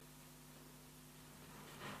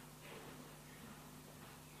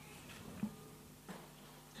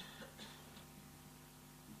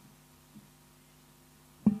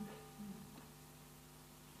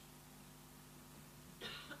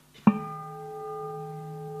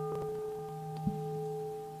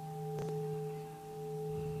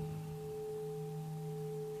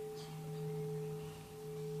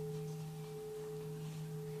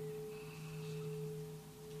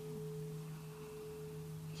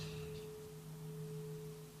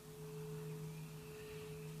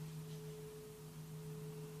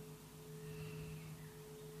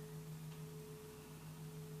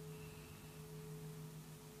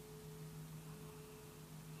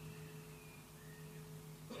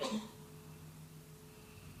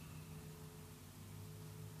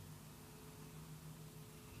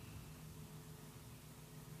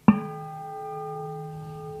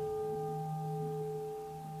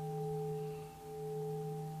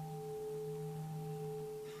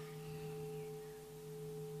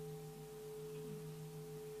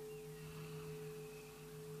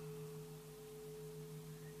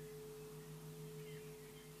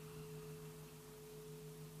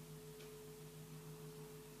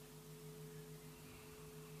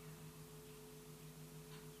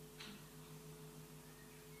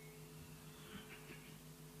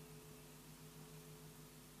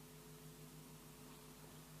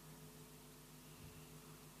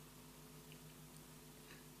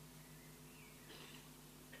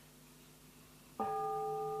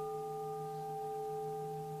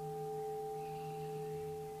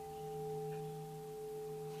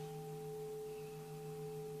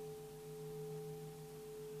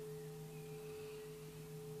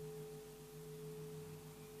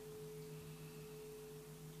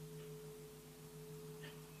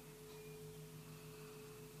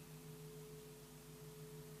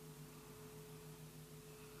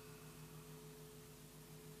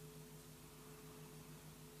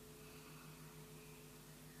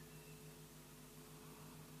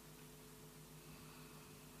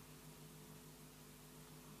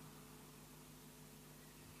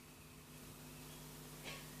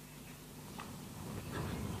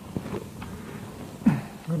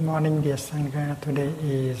Good morning, dear Sangha. Today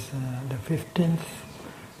is the 15th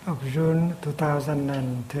of June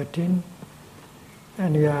 2013,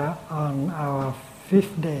 and we are on our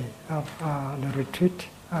 5th day of the retreat.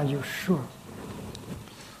 Are you sure?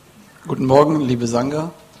 Guten Morgen, liebe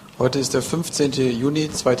Sangha. Heute ist der 15. Juni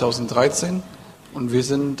 2013 und wir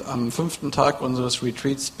sind am 5. Tag unseres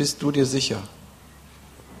Retreats. Bist du dir sicher?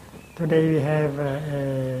 Today we have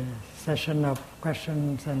a session of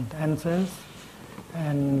questions and answers,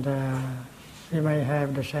 and we may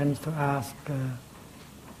have the chance to ask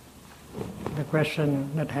the question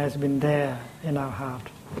that has been there in our heart.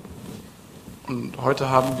 Und heute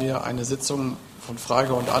haben wir eine Sitzung von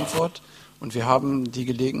Frage und Antwort und wir haben die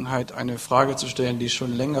Gelegenheit, eine Frage zu stellen, die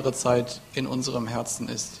schon längere Zeit in unserem Herzen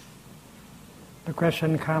ist. The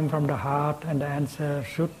question comes from the heart, and the answer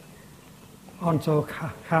should also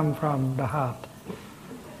come from the heart.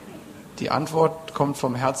 Die Antwort kommt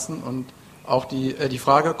vom Herzen und auch die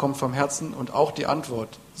Frage kommt vom Herzen und auch die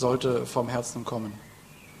Antwort sollte vom Herzen kommen.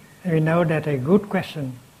 We know that a good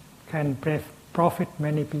question can profit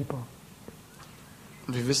many people.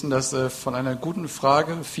 Und wir wissen, dass von einer guten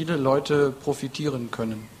Frage viele Leute profitieren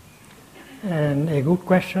können. And a good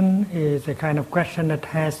question is a kind of question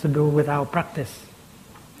that has to do with our practice.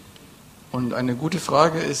 Und eine gute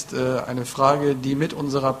Frage ist eine Frage, die mit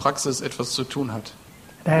unserer Praxis etwas zu tun hat.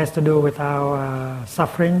 It has to do with our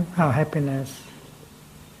suffering, our happiness,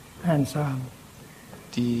 and so on.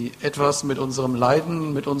 Die etwas mit unserem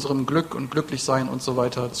Leiden, mit unserem Glück und Glücklichsein und so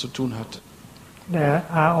weiter zu tun hat. There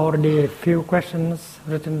are already a few questions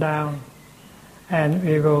written down, and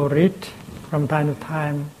we will read from time to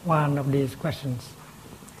time one of these questions.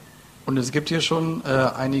 Und es gibt hier schon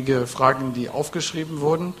einige Fragen, die aufgeschrieben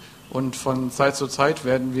wurden. Und von Zeit zu Zeit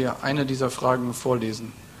werden wir eine dieser Fragen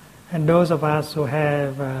vorlesen. And those of us who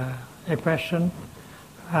have a question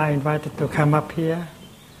are invited to come up here,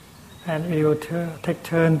 and we will take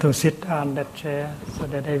turn to sit on that chair so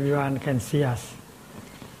that everyone can see us.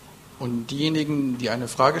 Und diejenigen, die eine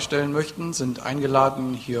Frage stellen möchten, sind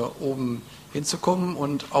eingeladen, hier oben hinzukommen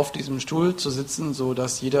und auf diesem Stuhl zu sitzen, so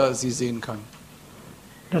dass jeder sie sehen kann.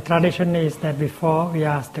 The tradition is that before we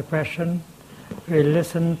ask the question, we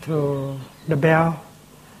listen to the bell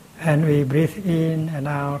and we breathe in and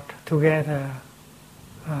out together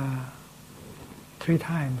 3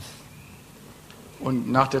 times.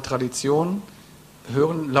 Und nach der Tradition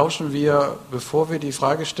lauschen wir, bevor wir die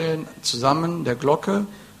Frage stellen, zusammen der Glocke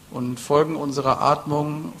und folgen unserer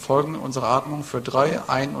Atmung für 3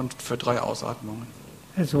 Ein- und für 3 Ausatmungen.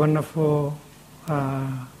 It's wonderful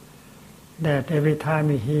that every time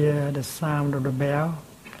we hear the sound of the bell,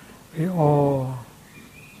 we all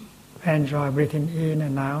enjoy breathing in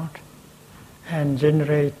and out and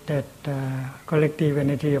generate that collective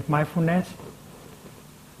energy of mindfulness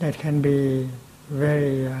that can be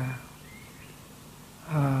very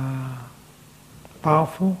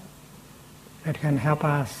powerful, that can help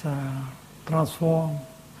us transform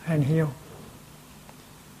and heal.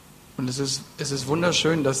 Und es ist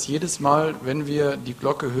wunderschön, dass jedes Mal, wenn wir die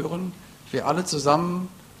Glocke hören, wir alle zusammen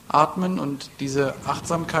atmen und diese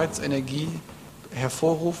Achtsamkeitsenergie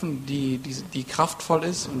hervorrufen, die kraftvoll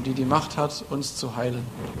ist und die Macht hat, uns zu heilen.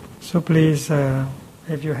 So please,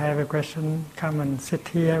 if you have a question, come and sit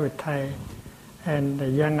here with Thai, and the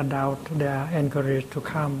young adult, they are encouraged to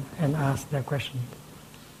come and ask their question.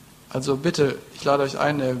 Also bitte, ich lade euch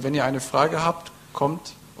ein, wenn ihr eine Frage habt,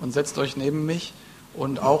 kommt und setzt euch neben mich,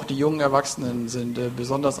 und auch die jungen Erwachsenen sind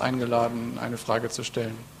besonders eingeladen, eine Frage zu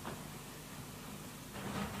stellen.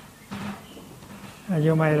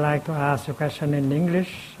 You may like to ask a question in English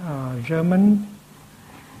or German.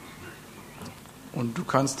 Und du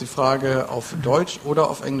kannst die Frage auf Deutsch oder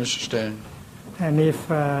auf Englisch stellen. And if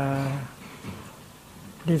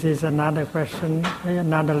this is another question,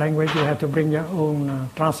 another language, you have to bring your own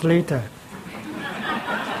translator.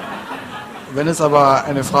 Wenn es aber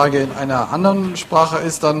eine Frage in einer anderen Sprache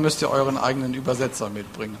ist, dann müsst ihr euren eigenen Übersetzer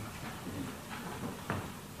mitbringen.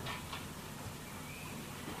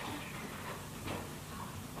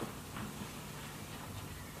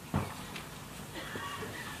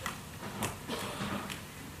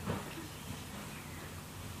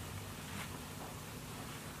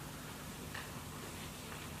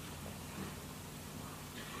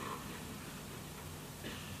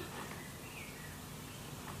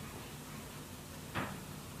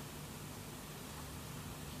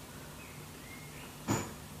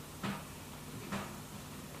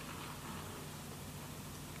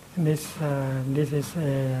 This is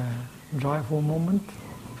a joyful moment,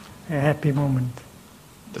 a happy moment.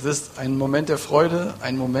 Das ist ein Moment der Freude,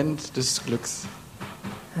 ein Moment des Glücks.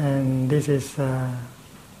 And this is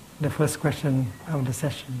the first question of the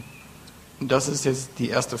session. Und das ist jetzt die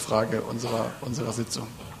erste Frage unserer Sitzung.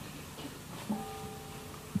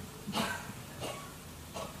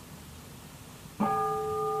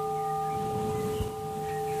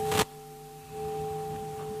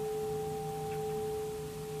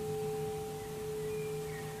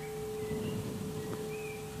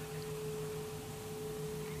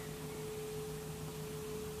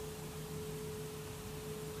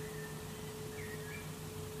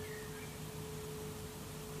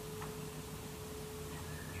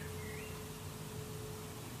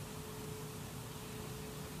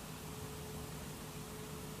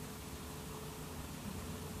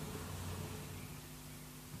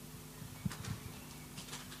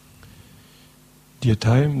 Dear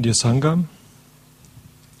time, dear Sangha,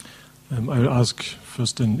 I'll ask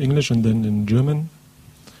first in English and then in German.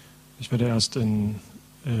 Ich werde erst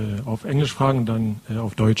auf Englisch fragen, dann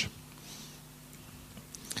auf Deutsch.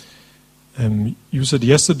 You said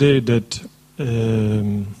yesterday that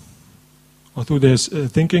although there's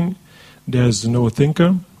thinking, there's no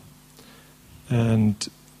thinker. And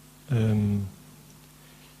then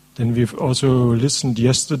we've also listened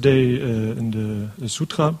yesterday in the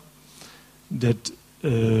sutra that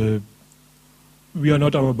we are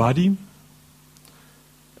not our body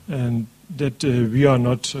and that we are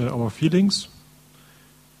not our feelings.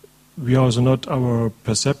 We are also not our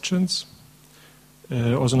perceptions,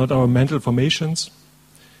 also not our mental formations,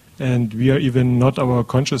 and we are even not our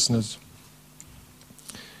consciousness.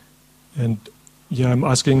 And yeah, I'm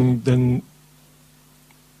asking then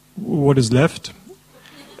what is left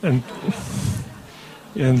and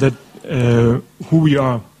that who we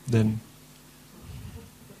are then.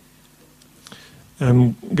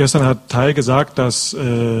 Gestern hat Tai gesagt, dass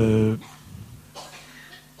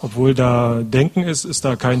obwohl da Denken ist, ist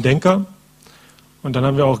da kein Denker. Und dann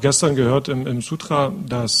haben wir auch gestern gehört im Sutra,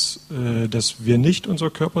 dass wir nicht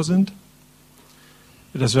unser Körper sind,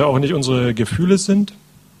 dass wir auch nicht unsere Gefühle sind,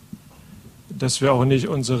 dass wir auch nicht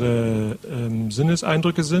unsere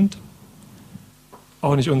Sinneseindrücke sind,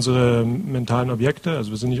 auch nicht unsere mentalen Objekte,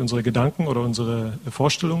 also wir sind nicht unsere Gedanken oder unsere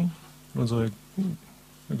Vorstellungen, unsere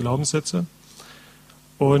Glaubenssätze.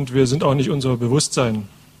 Und wir sind auch nicht unser Bewusstsein.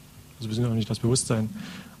 Also wir sind auch nicht das Bewusstsein.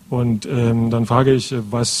 Und dann frage ich,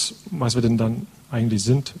 was wir denn dann eigentlich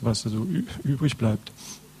sind, was so übrig bleibt.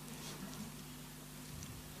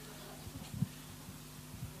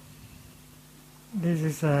 This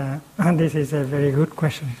is a very good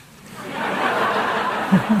question.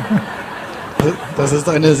 Das ist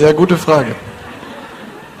eine sehr gute Frage.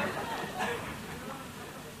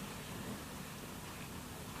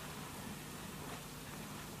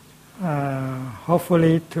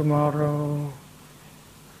 Hopefully tomorrow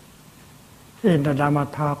in the Dhamma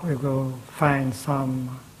talk we will find some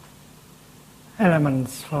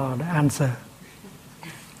elements for the answer.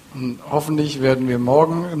 Und hoffentlich werden wir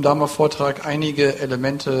morgen im Dhamma-Vortrag einige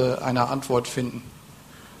Elemente einer Antwort finden.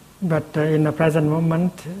 But in the present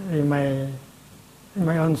moment we may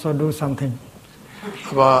also do something.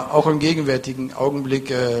 Aber auch im gegenwärtigen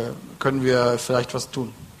Augenblick können wir vielleicht was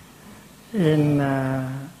tun.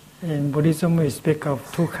 In Buddhism we speak of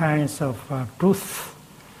two kinds of truth,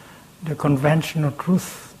 the conventional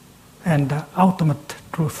truth and the ultimate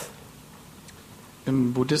truth.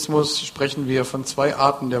 Im Buddhismus sprechen wir von zwei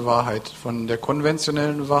Arten der Wahrheit, von der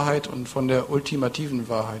konventionellen Wahrheit und von der ultimativen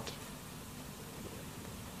Wahrheit.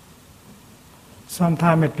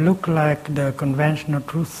 Sometimes it looks like the conventional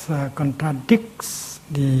truth contradicts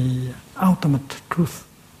the ultimate truth.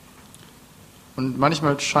 Und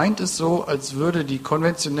manchmal scheint es so, als würde die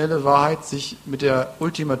konventionelle Wahrheit sich mit der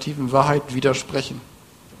ultimativen Wahrheit widersprechen.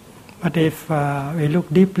 But if we look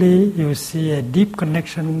deeply, you see a deep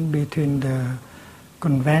connection between the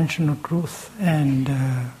conventional truth and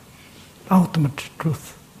ultimate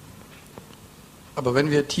truth. Aber wenn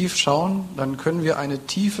wir tief schauen, dann können wir eine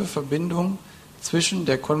tiefe Verbindung zwischen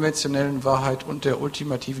der konventionellen Wahrheit und der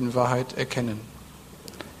ultimativen Wahrheit erkennen.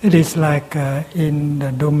 It is like in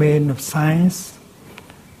the domain of science,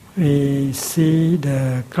 we see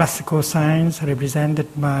the classical science represented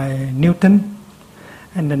by Newton,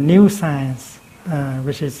 and the new science,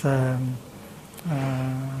 which is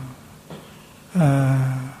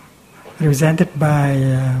represented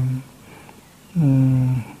by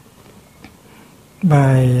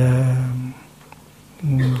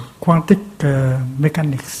quantum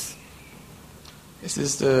mechanics. Es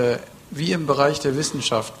ist wie im Bereich der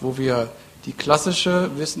Wissenschaft, wo wir die klassische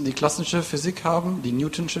Physik haben, die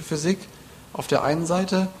Newtonsche Physik auf der einen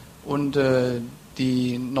Seite und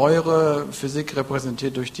die neuere Physik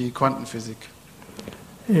repräsentiert durch die Quantenphysik.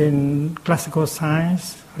 In classical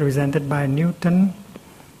science, represented by Newton,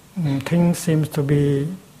 things seems to be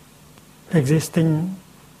existing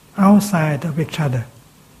outside of each other.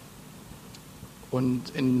 Und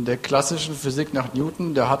in der klassischen Physik nach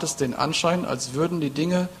Newton, da hat es den Anschein, als würden die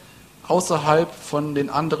Dinge außerhalb von den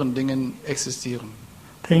anderen Dingen existieren.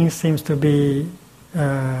 Things seems to be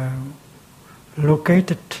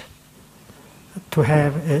located to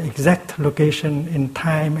have an exact location in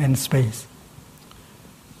time and space.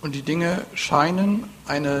 Und die Dinge scheinen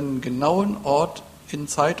einen genauen Ort in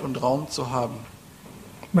Zeit und Raum zu haben.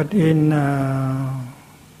 But in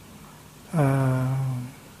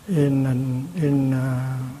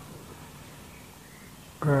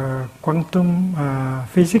quantum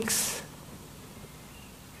physics,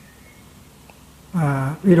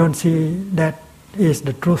 we don't see that is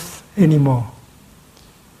the truth anymore.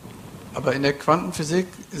 Aber in der Quantenphysik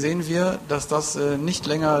sehen wir, dass das nicht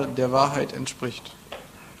länger der Wahrheit entspricht.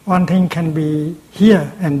 One thing can be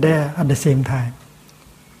here and there at the same time.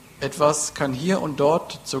 Etwas kann hier und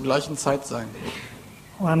dort zur gleichen Zeit sein.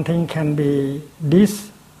 One thing can be this,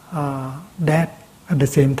 that at the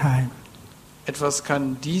same time. Etwas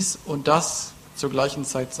kann dies und das zur gleichen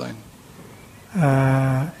Zeit sein.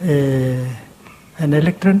 An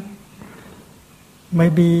electron,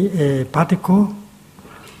 maybe a particle,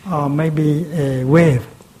 or maybe a wave.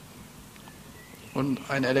 Und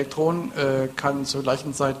ein Elektron kann zur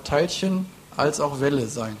gleichen Zeit Teilchen als auch Welle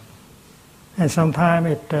sein. And sometimes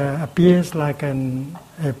it appears like a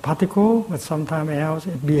particle, but sometimes else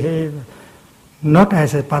it behaves not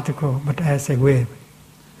as a particle, but as a wave.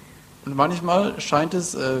 Und manchmal scheint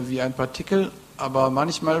es wie ein Partikel, aber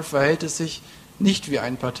manchmal verhält es sich nicht wie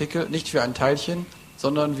ein Partikel, nicht wie ein Teilchen,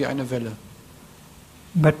 sondern wie eine Welle.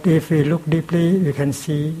 But if we look deeply, we can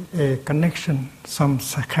see a connection, some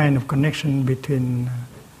kind of connection between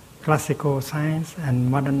classical science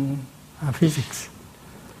and modern physics.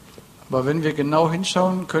 Aber wenn wir genau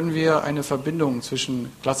hinschauen, können wir eine Verbindung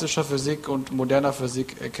zwischen klassischer Physik und moderner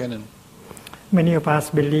Physik erkennen. Many of us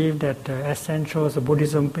believe that the essentials of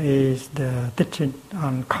Buddhism is the teaching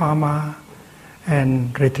on karma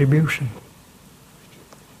and retribution.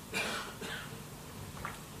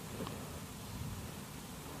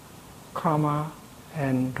 Karma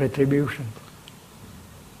and retribution.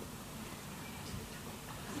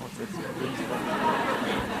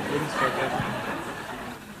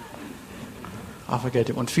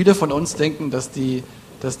 Vergeltung. Und viele von uns denken, dass der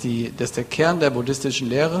Kern der buddhistischen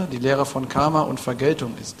Lehre die Lehre von Karma und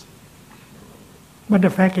Vergeltung ist. But the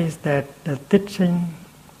fact is that the teaching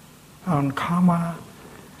on karma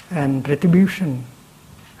and retribution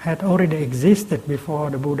had already existed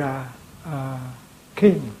before the Buddha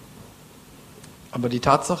came. Aber die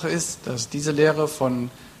Tatsache ist, dass diese Lehre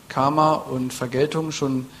von Karma und Vergeltung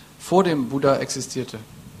schon vor dem Buddha existierte.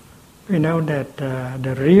 We know that the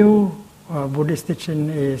real Buddhist teaching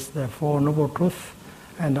is the Four Noble Truths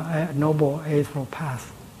and the Noble Eightfold Path.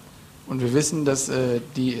 Und wir wissen, dass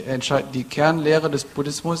die Kernlehre des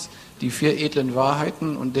Buddhismus die 4 edlen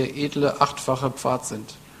Wahrheiten und der edle 8-fache Pfad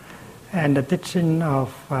sind. And the teaching of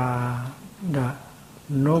the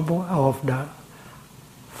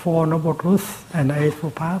Four Noble Truths and the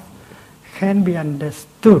Eightfold Path can be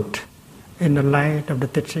understood in the light of the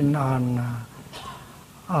teaching on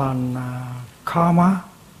karma,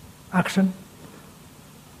 action,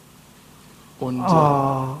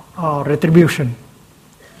 or retribution.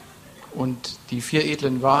 Und die 4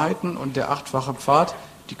 edlen Wahrheiten und der 8-fache Pfad,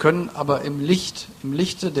 die können aber im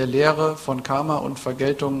Lichte der Lehre von Karma und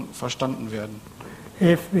Vergeltung verstanden werden.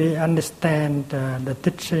 If we understand the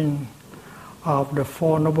teaching of the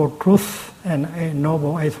Four Noble Truths and a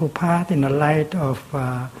Noble Eightfold Path in the light of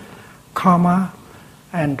karma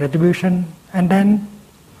and retribution, and then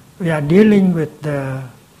we are dealing with the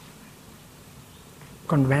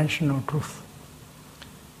conventional truth.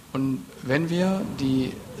 Und wenn wir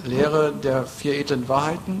die Lehre der 4 edlen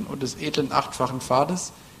Wahrheiten und des edlen 8-fachen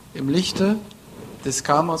Pfades im Lichte des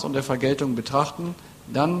Karmas und der Vergeltung betrachten,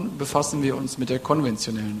 dann befassen wir uns mit der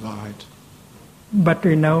konventionellen Wahrheit. But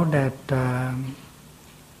we know that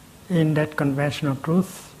in that conventional truth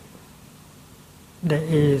there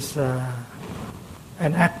is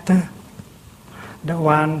an actor, the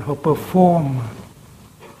one who performs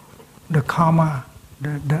the karma,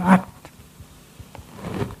 the act.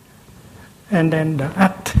 And then the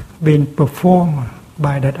act being performed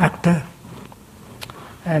by that actor,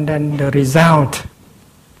 and then the result,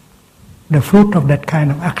 the fruit of that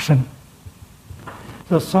kind of action.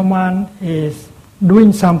 So someone is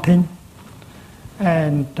doing something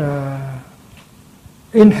and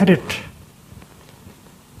inherit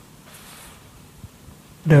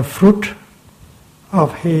the fruit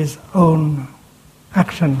of his own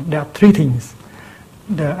action. There are 3 things.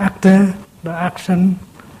 The actor, the action,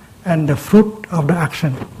 and the fruit of the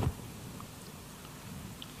action.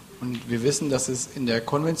 Und wir wissen, dass es in der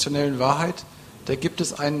konventionellen Wahrheit, da gibt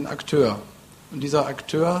es einen Akteur. Und dieser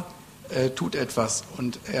Akteur tut etwas.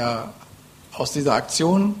 Und aus dieser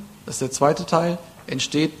Aktion, das ist der zweite Teil,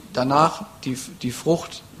 entsteht danach die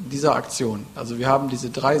Frucht dieser Aktion. Also wir haben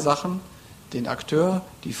diese drei Sachen, den Akteur,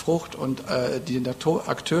 die Frucht und den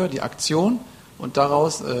Akteur, die Aktion. Und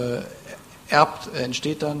daraus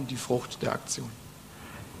entsteht dann die Frucht der Aktion.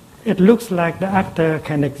 It looks like the actor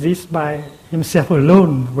can exist by himself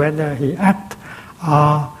alone, whether he acts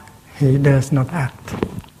or he does not act.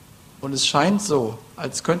 Und es scheint so,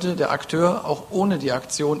 als könnte der Akteur auch ohne die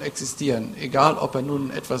Aktion existieren, egal ob er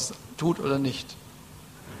nun etwas tut oder nicht.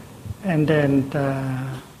 And then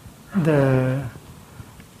the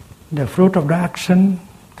fruit of the action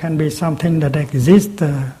can be something that exists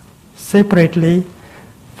separately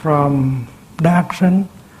from the action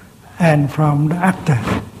and from the actor.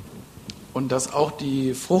 Und dass auch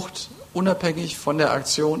die Frucht unabhängig von der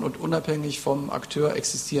Aktion und unabhängig vom Akteur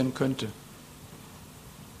existieren könnte.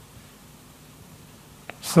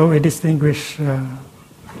 So we distinguish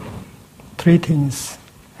three things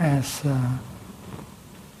as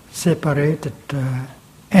separated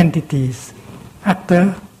entities: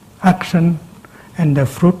 actor, action, and the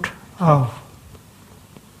fruit of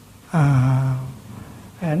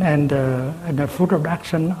and the fruit of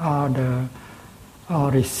action are the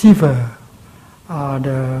receiver, are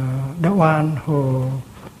the one who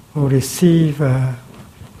receive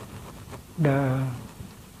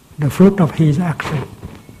the fruit of his action.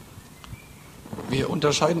 Wir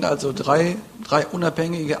unterscheiden also drei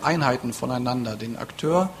unabhängige Einheiten voneinander: den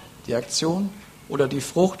Akteur, die Aktion oder die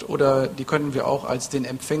Frucht, oder die können wir auch als den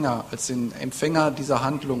Empfänger dieser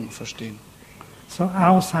Handlung verstehen. So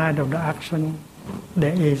outside of the action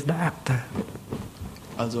there is the actor.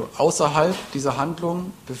 Also außerhalb dieser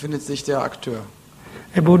Handlung befindet sich der Akteur.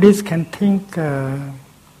 A Buddhist can think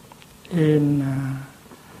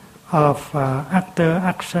of actor,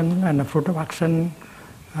 action, and the fruit of action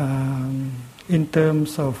in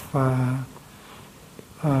terms of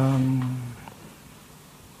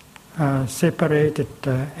separated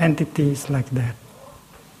entities like that.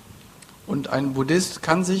 Und ein Buddhist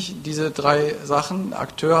kann sich diese drei Sachen,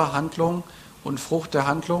 Akteur, Handlung und Frucht der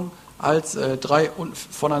Handlung, als drei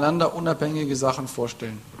voneinander unabhängige Sachen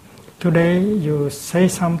vorstellen. Today you say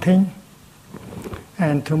something,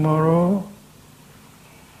 and tomorrow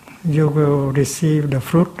you will receive the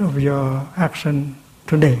fruit of your action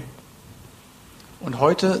today. Und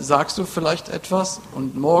heute sagst du vielleicht etwas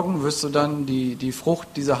und morgen wirst du dann die Frucht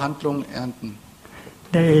dieser Handlung ernten.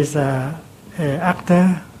 There is a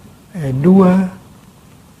actor, a doer,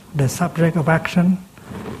 the subject of action,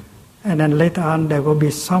 and then later on there will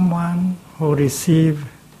be someone who receive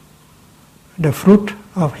the fruit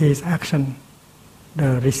of his action,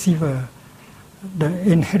 the receiver, the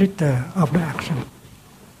inheritor of the action.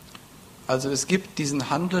 Also es gibt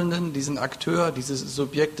diesen Handelnden, diesen Akteur, dieses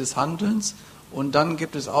Subjekt des Handelns, und dann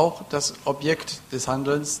gibt es auch das Objekt des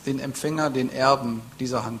Handelns, den Empfänger, den Erben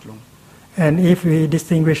dieser Handlung. And if we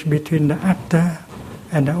distinguish between the actor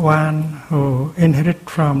and the one who inherit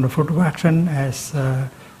from the fruit of action as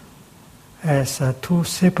two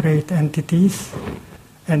separate entities,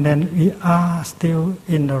 and then we are still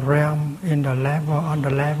in the realm, on the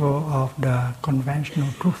level of the conventional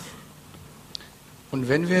truth. Und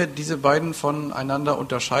wenn wir diese beiden voneinander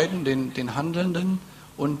unterscheiden, den Handelnden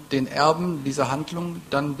und den Erben dieser Handlung,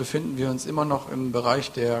 dann befinden wir uns immer noch im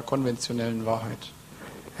Bereich der konventionellen Wahrheit.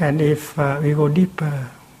 And if we go deeper,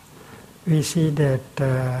 we see that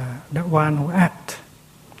the one who acts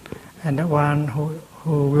and the one who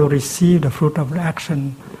will receive the fruit of the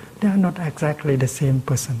action, they are not exactly the same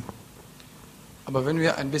person. Aber wenn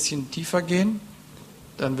wir ein bisschen tiefer gehen,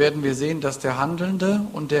 dann werden wir sehen, dass der Handelnde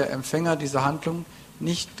und der Empfänger dieser Handlung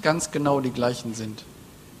nicht ganz genau die gleichen sind.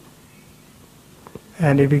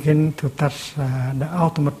 And we begin to touch the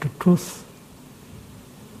ultimate truth.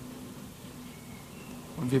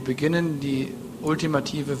 Und wir beginnen die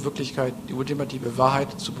ultimative Wirklichkeit, die ultimative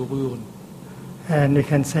Wahrheit zu berühren. And we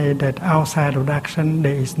can say that outside of the action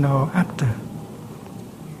there is no actor.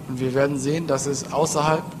 Und wir werden sehen, dass es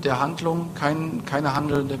außerhalb der Handlung keine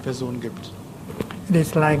handelnde Person gibt. It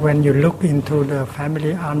is like when you look into the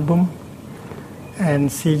family album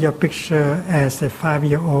and see your picture as a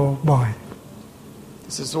 5-year-old boy.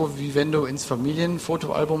 Es ist so, wie wenn du ins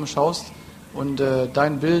Familienfotoalbum schaust und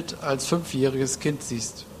dein Bild als 5-jähriges Kind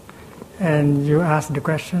siehst. And you ask the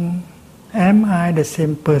question, am I the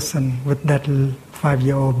same person with that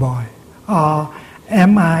 5-year-old boy? Or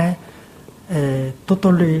am I a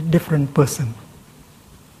totally different person?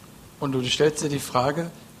 Und du stellst dir die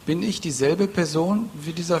Frage, bin ich dieselbe Person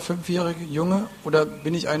wie dieser 5-jährige Junge oder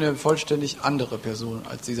bin ich eine vollständig andere Person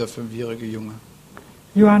als dieser 5-jährige Junge?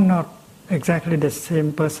 You are not exactly the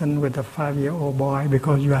same person with a 5-year-old boy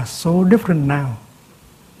because you are so different now.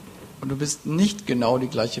 Und du bist nicht genau die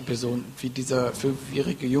gleiche Person wie dieser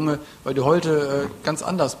 5-jährige Junge, weil du heute ganz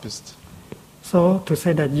anders bist. So to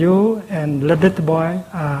say that you and the little boy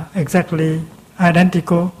are exactly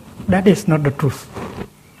identical, that is not the truth.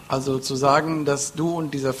 Also zu sagen, dass du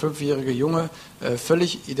und dieser 5-jährige Junge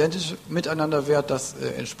völlig identisch miteinander wärt, das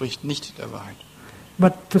entspricht nicht der Wahrheit.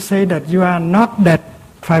 But to say that you are not that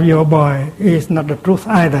 5-year-old boy is not the truth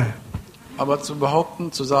either. Aber zu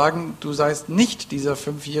behaupten, zu sagen, du seist nicht dieser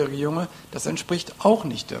 5-jährige Junge, das entspricht auch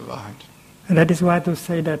nicht der Wahrheit. And that is why to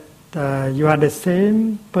say that you are the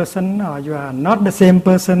same person or you are not the same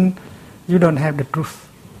person, you don't have the truth.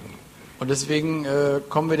 Und deswegen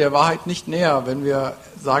kommen wir der Wahrheit nicht näher, wenn wir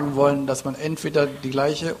sagen wollen, dass man entweder die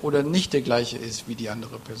gleiche oder nicht der gleiche ist wie die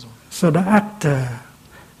andere Person. So the actor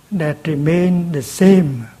that remain the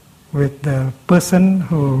same with the person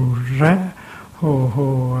who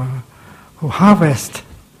harvest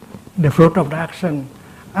the fruit of the action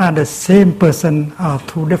are the same person or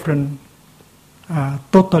two different,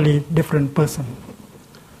 totally different person.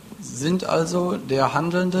 Sind also der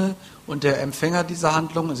Handelnde und der Empfänger dieser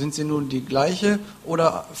Handlung, sind sie nun die gleiche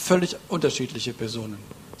oder völlig unterschiedliche Personen?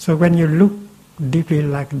 So when you look deeply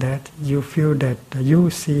like that, you feel that you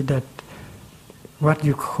see that what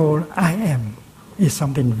you call I am is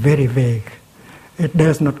something very vague. It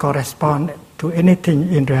does not correspond to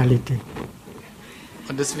anything in reality.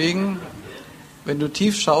 Und deswegen, wenn du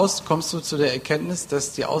tief schaust, kommst du zu der Erkenntnis,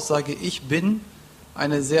 dass die Aussage Ich bin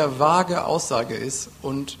eine sehr vage Aussage ist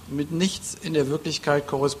und mit nichts in der Wirklichkeit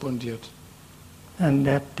korrespondiert. And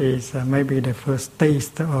that is maybe the first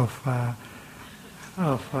taste of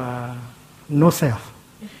no self.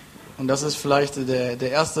 Und das ist vielleicht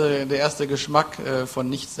der erste Geschmack von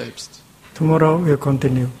Nicht selbst. Tomorrow we'll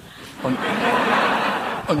continue.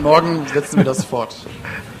 Und morgen setzen wir das fort.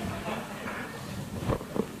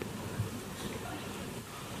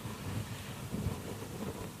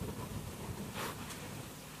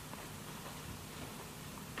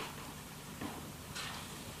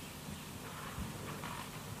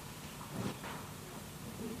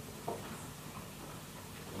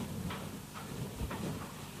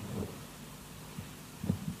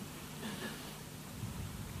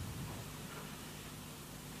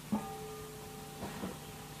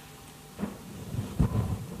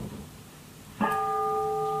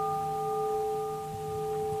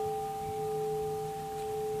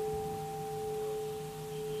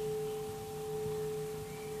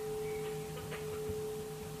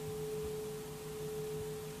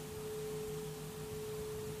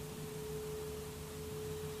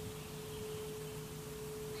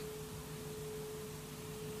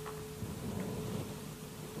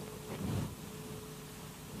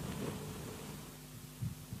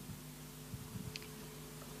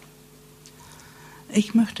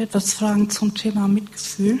 Ich möchte etwas fragen zum Thema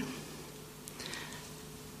Mitgefühl.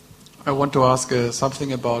 I want to ask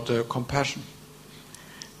something about compassion.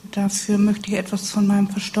 Dafür möchte ich etwas von meinem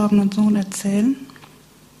verstorbenen Sohn erzählen.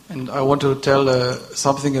 And I want to tell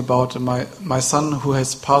something about my son who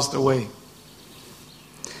has passed away.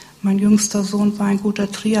 Mein jüngster Sohn war ein guter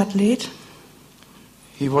Triathlet.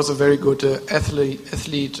 He was a very good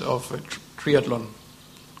athlete of triathlon.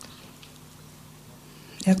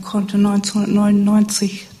 Er konnte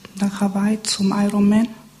 1999 nach Hawaii zum Ironman.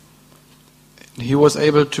 He was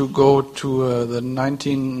able to go to the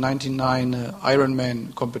 1999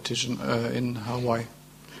 Ironman competition in Hawaii.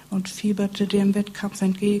 Und fieberte dem Wettkampf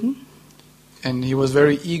entgegen. And he was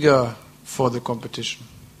very eager for the competition.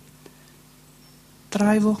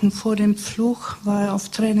 3 Wochen vor dem Flug war er auf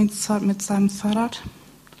Trainingsfahrt mit seinem Fahrrad.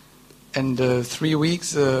 And 3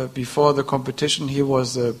 weeks before the competition, he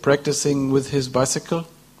was practicing with his bicycle.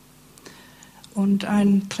 Und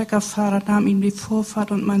ein Treckerfahrer nahm ihm die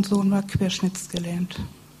Vorfahrt und mein Sohn war querschnittsgelähmt.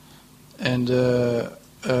 And a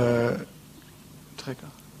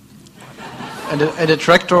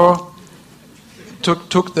tractor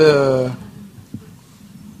took the.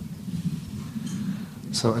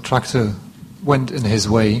 So a tractor went in his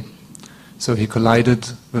way. So he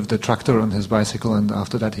collided with the tractor on his bicycle, and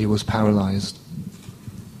after that he was paralyzed.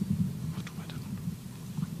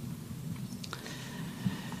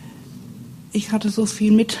 Ich hatte so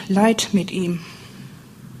viel Mitleid mit ihm.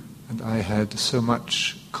 And I had so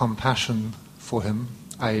much compassion for him.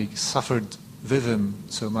 I suffered with him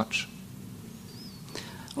so much.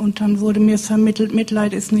 Und dann wurde mir vermittelt,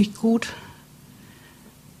 Mitleid ist nicht gut.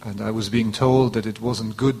 And I was being told that it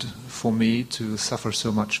wasn't good for me to suffer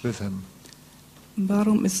so much with him.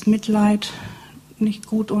 Warum ist Mitleid nicht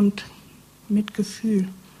gut und Mitgefühl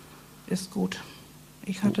ist gut?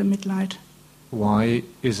 Ich hatte Mitleid. Why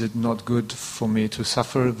is it not good for me to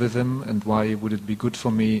suffer with him, and why would it be good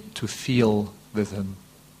for me to feel with him?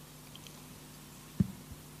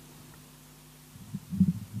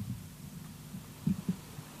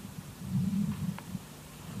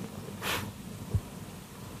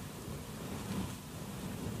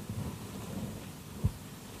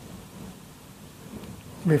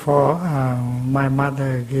 Before my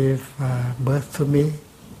mother gave birth to me,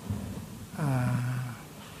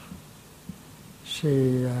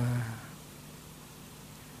 she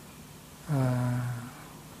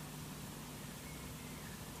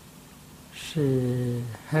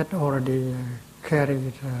had already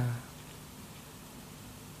carried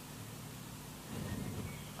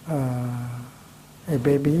a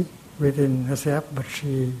baby within herself, but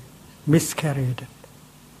she miscarried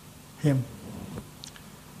him.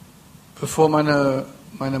 Bevor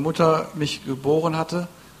meine Mutter mich geboren hatte,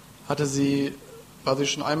 war sie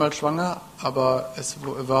schon einmal schwanger, aber es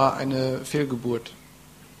war eine Fehlgeburt.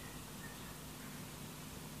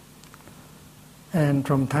 And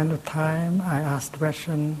from time to time, I asked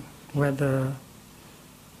question whether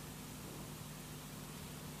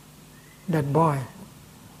that boy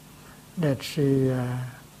that she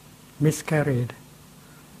miscarried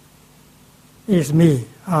is me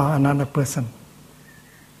or another person.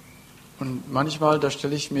 Und manchmal, da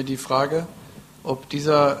stelle ich mir die Frage, ob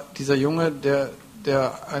dieser Junge, der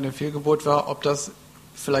eine Fehlgeburt war, ob das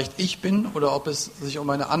vielleicht ich bin oder ob es sich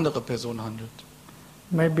um eine andere Person handelt.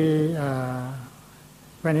 Maybe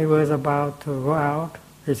when he was about to go out,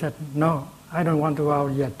 he said, "No, I don't want to go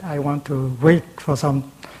out yet. I want to wait for some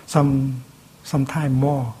time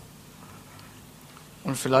more."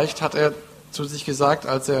 Und vielleicht hat er zu sich gesagt,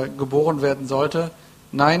 als er geboren werden sollte,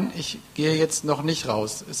 nein, ich gehe jetzt noch nicht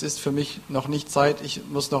raus. Es ist für mich noch nicht Zeit, ich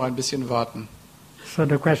muss noch ein bisschen warten. So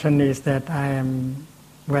the question is that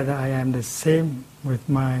whether I am the same with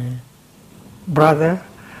my brother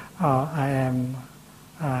or I am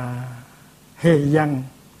his young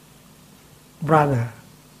brother.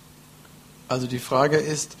 Also die Frage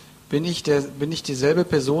ist, bin ich dieselbe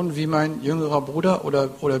Person wie mein jüngerer Bruder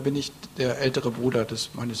oder bin ich der ältere Bruder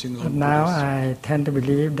meines jüngeren But now Bruders? I tend to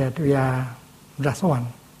believe that we are just one.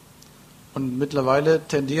 Und mittlerweile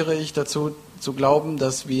tendiere ich dazu zu glauben,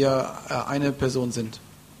 dass wir eine Person sind.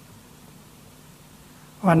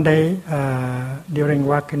 One day during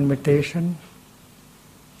walking meditation,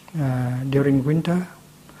 during winter,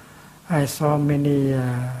 I saw many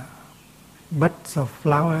buds of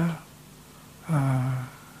flower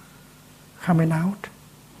coming out.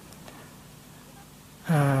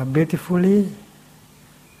 Beautifully,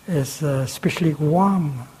 it's especially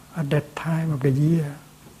warm at that time of the year.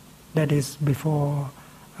 That is before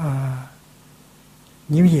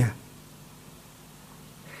New Year.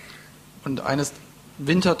 Und eines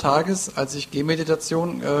Wintertages, als ich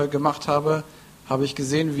Gehmeditation gemacht habe, habe ich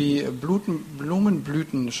gesehen, wie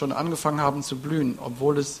Blumenblüten schon angefangen haben zu blühen,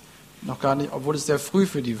 obwohl es sehr früh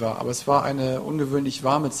für die war. Aber es war eine ungewöhnlich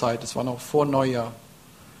warme Zeit. Es war noch vor Neujahr.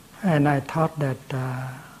 And I thought that,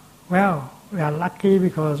 well, we are lucky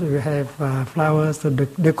because we have flowers to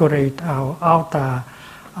decorate our altar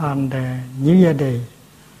on the New Year Day.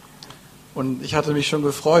 Und ich hatte mich schon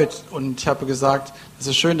gefreut und ich habe gesagt, es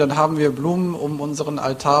ist schön, dann haben wir Blumen, um unseren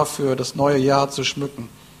Altar für das neue Jahr zu schmücken.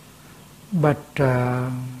 But a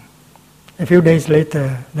few days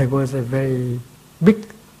later, there was a very big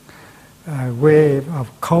wave of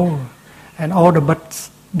cold, and all the buds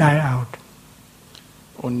died out.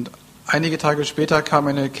 Und einige Tage später kam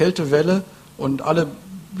eine Kältewelle und alle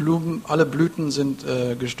Blüten sind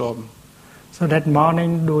gestorben. So that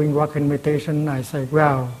morning, doing walking meditation, I said,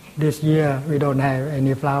 well, this year we don't have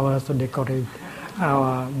any flowers to decorate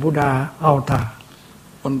our Buddha altar.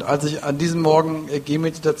 Und als ich an diesem Morgen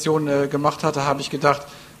Gehmeditation gemacht hatte, habe ich gedacht,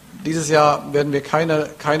 dieses Jahr werden wir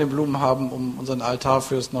keine Blumen haben, um unseren Altar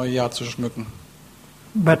für das neue Jahr zu schmücken.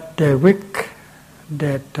 But the week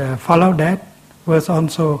that followed that was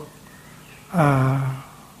also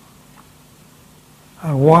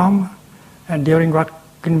warm, and during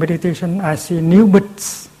walking meditation, I see new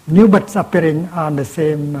buds appearing on the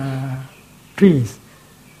same trees.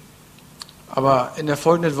 Aber in der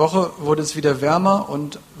folgenden Woche wurde es wieder wärmer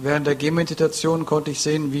und während der Gehmeditation konnte ich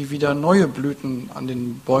sehen, wie wieder neue Blüten an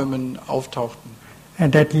den Bäumen auftauchten.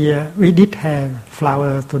 And that year we did have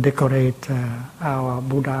flowers to decorate our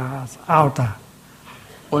Buddha's altar.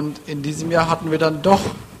 Und in diesem Jahr hatten wir dann doch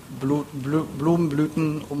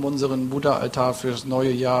Blumenblüten, um unseren Buddha-Altar fürs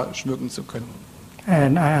neue Jahr schmücken zu können.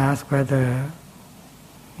 And I asked whether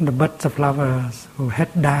the buds of flowers who had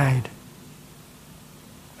died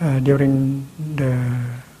during the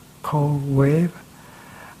cold wave,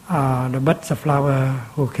 the buds of flower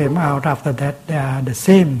who came out after that, they are the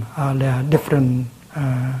same, or they are different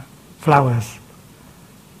flowers.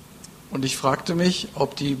 Und ich fragte mich,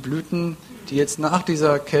 ob die Blüten, die jetzt nach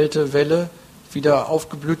dieser Kältewelle wieder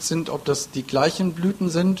aufgeblüht sind, ob das die gleichen Blüten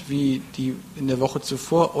sind wie die in der Woche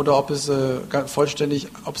zuvor oder ob es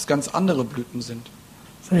ganz andere Blüten sind.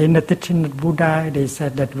 So in the teaching of Buddha, they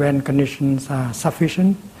said that when conditions are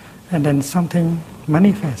sufficient, and then something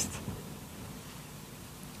manifests.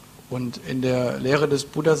 Und in der Lehre des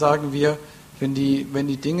Buddha sagen wir, wenn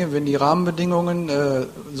die Rahmenbedingungen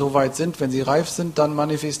so weit sind, wenn sie reif sind, dann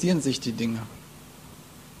manifestieren sich die Dinge.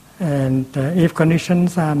 And if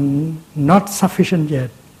conditions are not sufficient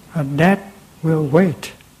yet, that will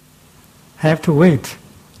wait, have to wait.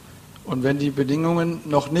 Und wenn die Bedingungen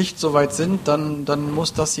noch nicht so weit sind, dann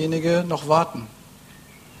muss dasjenige noch warten.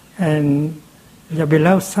 And your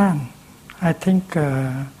beloved son, I think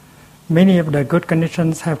many of the good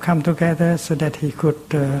conditions have come together so that he could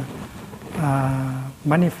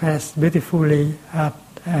manifest beautifully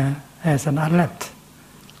as an athlete.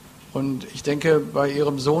 Und ich denke, bei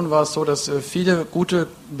ihrem Sohn war es so, dass viele gute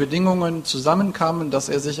Bedingungen zusammenkamen, dass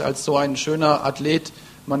er sich als so ein schöner Athlet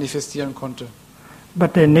manifestieren konnte.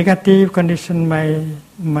 But the negative condition may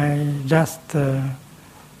just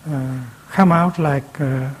come out like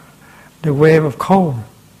the wave of cold.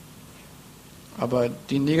 Aber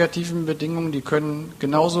die negativen Bedingungen, die können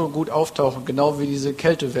genauso gut auftauchen, genau wie diese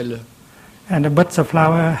Kältewelle. And the buds of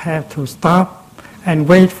flower have to stop and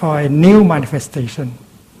wait for a new manifestation.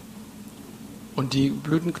 Und die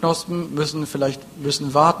Blütenknospen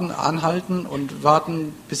müssen warten, anhalten und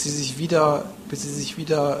warten, bis sie sich wieder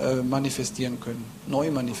manifestieren können, neu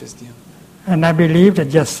manifestieren. And I believe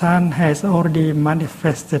that your son has already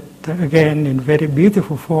manifested again in very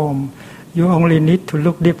beautiful form. You only need to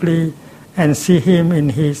look deeply and see him in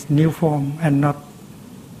his new form and not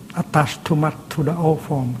attach too much to the old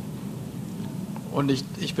form. Und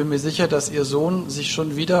ich bin mir sicher, dass ihr Sohn sich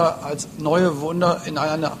schon wieder als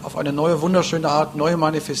auf eine neue wunderschöne Art neu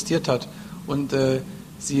manifestiert hat. Und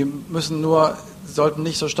sie sollten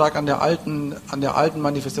nicht so stark an der alten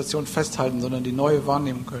Manifestation festhalten, sondern die neue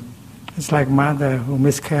wahrnehmen können. It's like mother who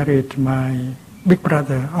miscarried my big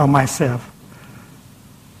brother or myself.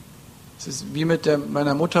 Es ist wie mit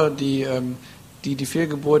meiner Mutter, die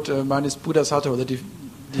Fehlgeburt meines Bruders hatte oder die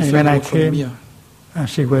Fehlgeburt von mir.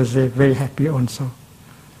 She was very happy also.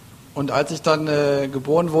 Und als ich dann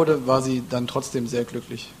geboren wurde, war sie dann trotzdem sehr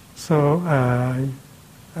glücklich. So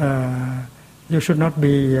you should not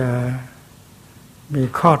be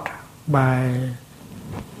caught by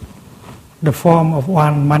the form of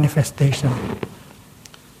one manifestation.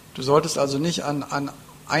 Du solltest also nicht an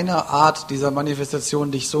einer Art dieser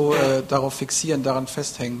Manifestation dich so darauf fixieren, daran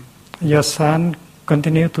festhängen. Your son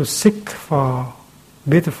continue to seek for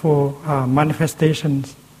beautiful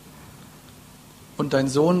manifestations. Und dein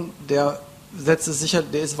Sohn, der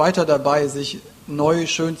ist weiter dabei, sich neu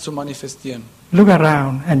schön zu manifestieren. Look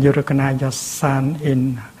around and you recognize your son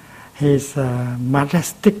in his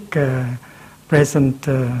majestic present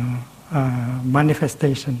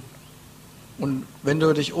manifestation. Und wenn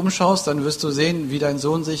du dich umschaust, dann wirst du sehen, wie dein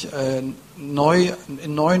Sohn sich in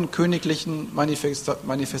neuen königlichen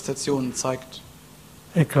Manifestationen zeigt.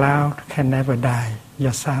 A cloud can never die.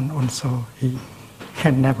 Your son also, he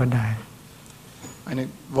can never die. Eine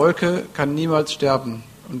Wolke kann niemals sterben.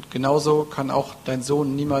 Und genauso kann auch dein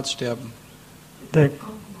Sohn niemals sterben.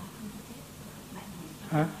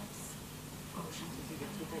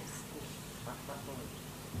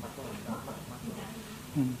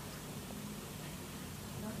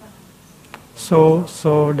 So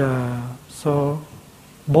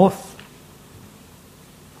both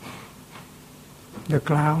the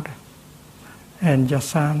cloud and your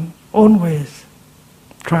son always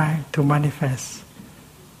try to manifest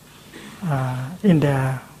in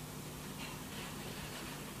their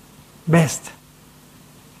best,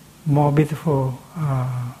 more beautiful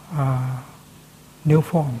new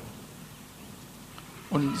form.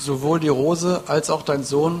 Und sowohl die Rose als auch dein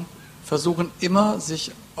Sohn versuchen immer,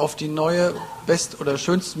 sich auf die neue, best- oder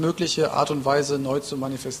schönstmögliche Art und Weise neu zu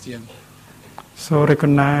manifestieren. So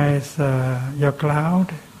recognize your cloud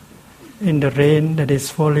in the rain that is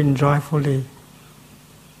falling joyfully.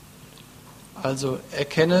 Also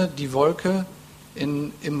erkenne die Wolke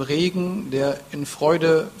im Regen, der in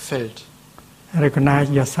Freude fällt. recognize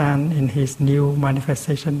your son in his new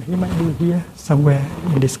manifestation. He might be here somewhere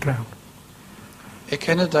in this crowd.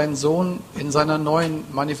 Erkenne deinen Sohn in seiner neuen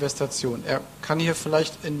Manifestation. Er kann hier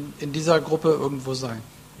vielleicht in dieser Gruppe irgendwo sein.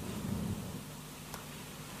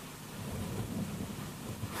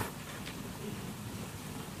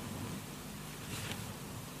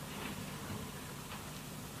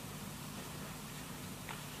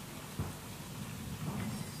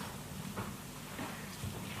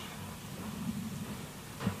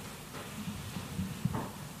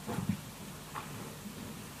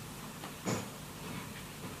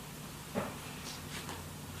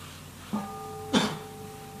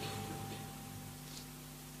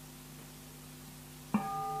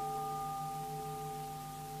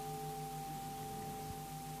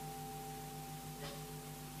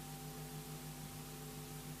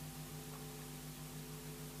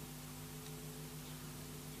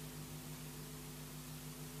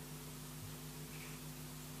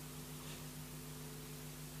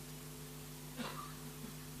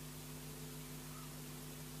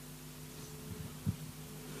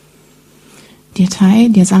 Dear Thai,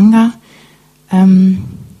 dear Sangha,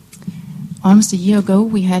 almost a year ago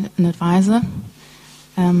we had an advisor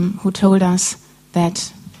who told us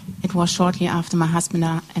that it was shortly after my husband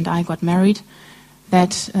and I got married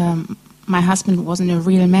that my husband wasn't a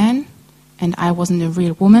real man and I wasn't a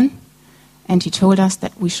real woman, and he told us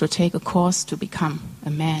that we should take a course to become a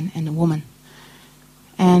man and a woman.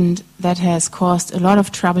 And that has caused a lot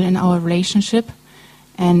of trouble in our relationship,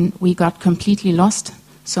 and we got completely lost.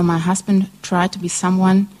 So my husband tried to be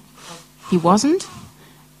someone he wasn't,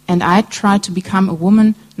 and I tried to become a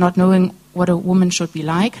woman, not knowing what a woman should be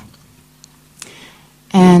like.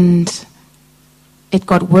 And it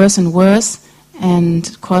got worse and worse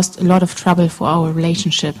and caused a lot of trouble for our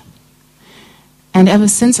relationship. And ever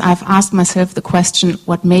since I've asked myself the question,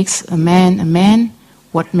 what makes a man,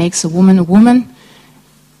 what makes a woman,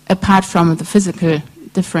 apart from the physical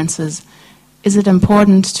differences, is it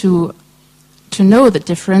important to know the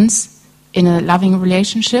difference in a loving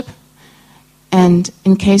relationship? And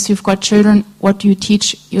in case you've got children, what do you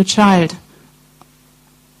teach your child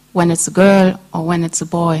when it's a girl or when it's a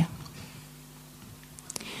boy?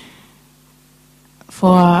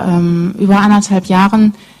 Vor über 1,5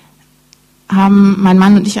 Jahren haben mein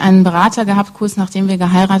Mann und ich einen Berater gehabt, kurz nachdem wir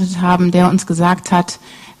geheiratet haben, der uns gesagt hat,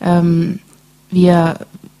 er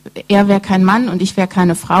wäre kein Mann und ich wäre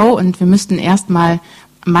keine Frau und wir müssten erstmal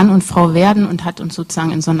Mann und Frau werden, und hat uns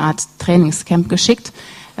sozusagen in so eine Art Trainingscamp geschickt,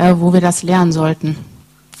 wo wir das lernen sollten.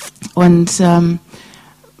 Und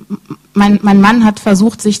mein Mann hat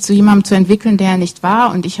versucht, sich zu jemandem zu entwickeln, der er nicht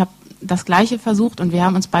war, und ich habe das Gleiche versucht, und wir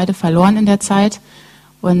haben uns beide verloren in der Zeit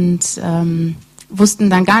und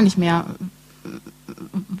wussten dann gar nicht mehr,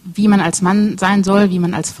 wie man als Mann sein soll, wie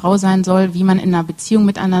man als Frau sein soll, wie man in einer Beziehung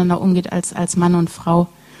miteinander umgeht als Mann und Frau.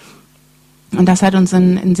 Und das hat uns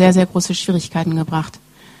in sehr, sehr große Schwierigkeiten gebracht.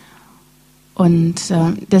 Und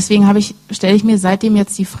deswegen stelle ich mir seitdem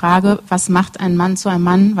jetzt die Frage, was macht ein Mann zu einem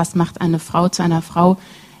Mann, was macht eine Frau zu einer Frau?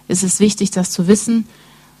 Ist es wichtig, das zu wissen?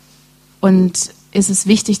 Und ist es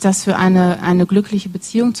wichtig, das für eine glückliche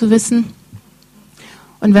Beziehung zu wissen?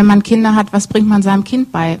 Und wenn man Kinder hat, was bringt man seinem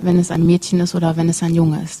Kind bei, wenn es ein Mädchen ist oder wenn es ein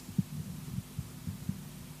Junge ist?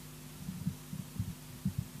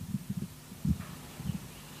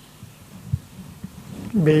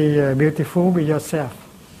 Be beautiful, be yourself.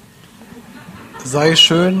 Sei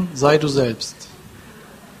schön, sei du selbst.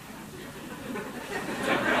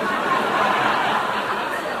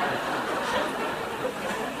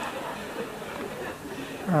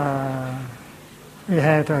 We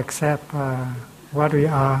have to accept what we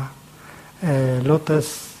are. A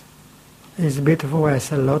lotus is beautiful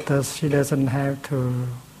as a lotus. She doesn't have to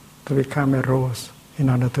become a rose in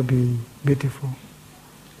order to be beautiful.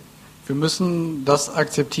 Wir müssen das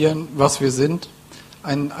akzeptieren, was wir sind.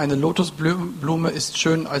 Eine Lotusblume ist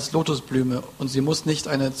schön als Lotusblume, und sie muss nicht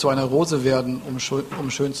zu einer Rose werden, um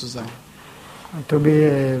schön zu sein. To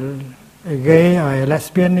be a gay or a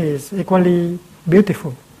lesbian is equally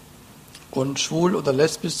beautiful. Und schwul oder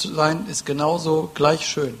lesbisch zu sein ist genauso gleich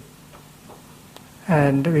schön.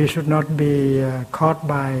 And we should not be caught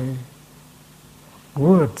by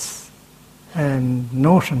words and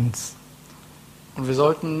notions. Und wir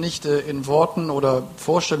sollten nicht in Worten oder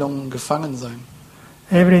Vorstellungen gefangen sein.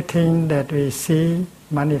 Everything that we see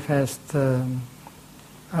manifests the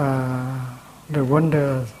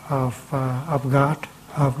wonders of God,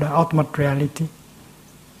 of the ultimate reality.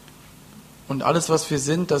 Und alles, was wir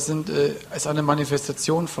sind, ist eine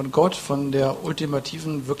Manifestation von Gott, von der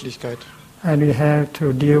ultimativen Wirklichkeit. And we have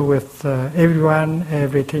to deal with everyone,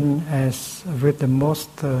 everything as with the most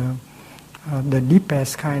the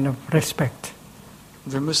deepest kind of respect.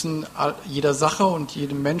 Und wir müssen jeder Sache und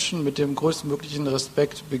jedem Menschen mit dem größtmöglichen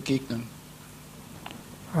Respekt begegnen.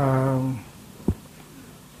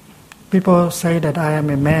 People say that I am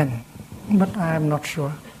a man, but I am not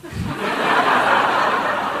sure.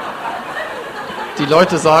 Die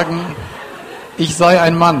Leute sagen, ich sei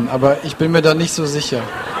ein Mann, aber ich bin mir da nicht so sicher.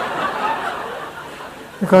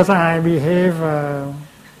 Because I behave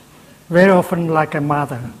very often like a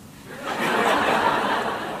mother.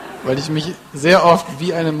 Weil ich mich sehr oft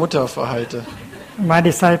wie eine Mutter verhalte. My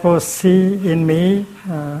disciples see in me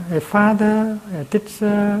a father, a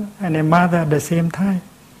teacher, and a mother at the same time.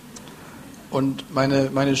 Und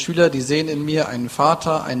meine Schüler, die sehen in mir einen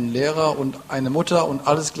Vater, einen Lehrer und eine Mutter und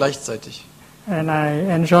alles gleichzeitig. And I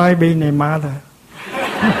enjoy being a mother.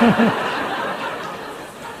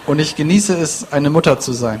 Und ich genieße es, eine Mutter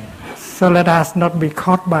zu sein. So let us not be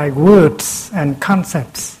caught by words and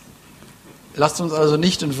concepts. Lasst uns also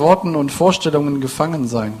nicht in Worten und Vorstellungen gefangen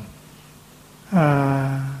sein.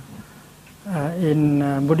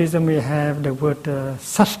 In Buddhism we have the word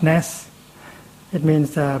suchness. It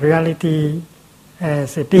means reality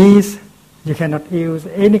as it is. You cannot use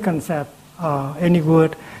any concept or any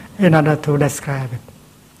word in order to describe it.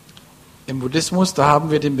 Im Buddhismus, da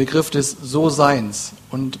haben wir den Begriff des So-Seins.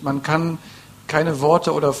 Und man kann keine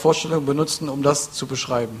Worte oder Vorstellungen benutzen, um das zu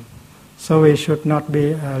beschreiben. So we should not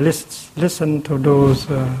be listen to those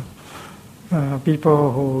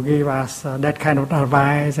people who give us that kind of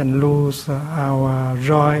advice and lose our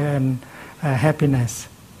joy and happiness.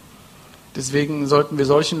 Deswegen sollten wir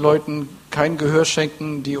solchen Leuten kein Gehör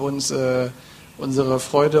schenken, die uns unsere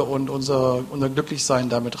Freude und unser Glücklichsein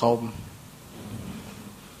damit rauben.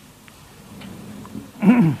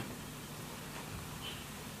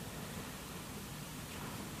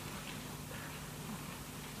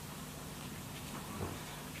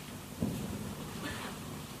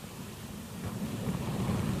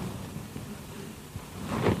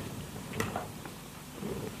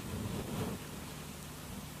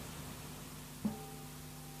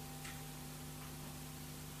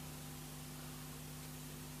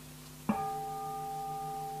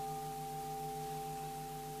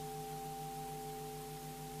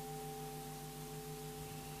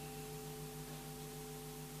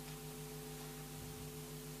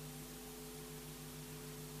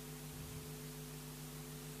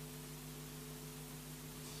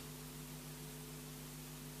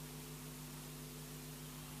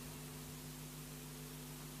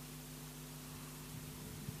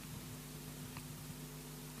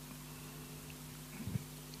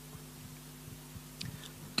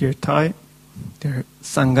 Dear Thai, dear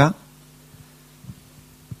Sangha,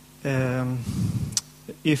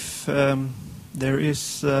 if there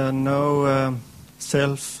is no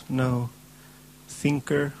self, no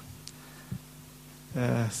thinker,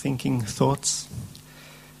 thinking thoughts,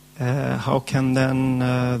 how can then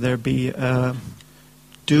there be a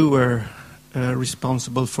doer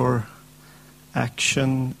responsible for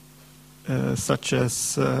action such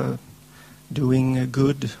as doing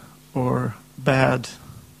good or bad,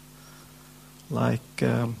 like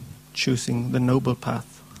choosing the noble path?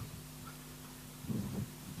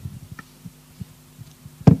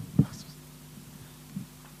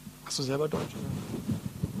 Hast du selber Deutsch?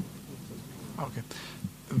 Okay.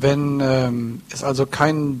 Wenn es also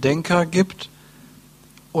keinen Denker gibt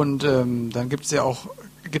und dann gibt es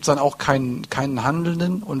dann auch keinen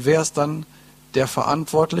Handelnden, und wer ist dann der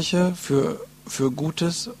Verantwortliche für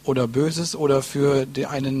Gutes oder Böses oder für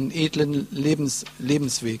einen edlen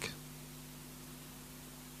Lebensweg?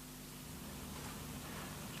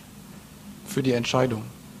 Für die Entscheidung.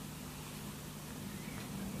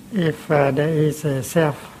 If there is a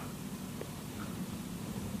self,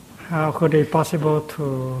 how could it be possible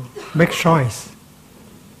to make choice?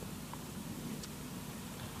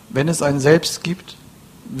 Wenn es ein Selbst gibt,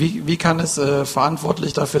 wie kann es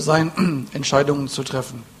verantwortlich dafür sein, Entscheidungen zu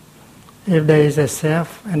treffen? If there is a self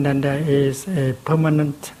and then there is a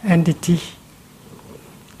permanent entity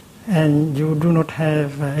and you do not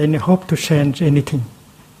have any hope to change anything.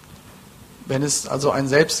 Wenn es also ein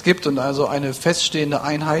Selbst gibt und also eine feststehende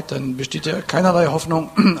Einheit, dann besteht ja keinerlei Hoffnung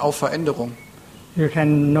auf Veränderung. You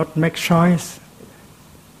cannot make choice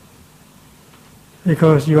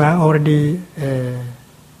because you are already a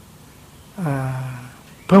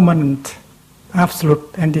permanent,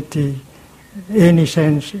 absolute entity. Any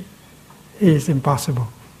change is impossible.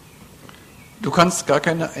 Du kannst gar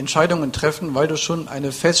keine Entscheidungen treffen, weil du schon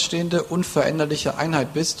eine feststehende, unveränderliche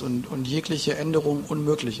Einheit bist und jegliche Änderung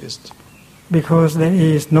unmöglich ist. Because there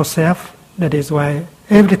is no self, that is why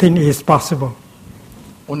everything is possible.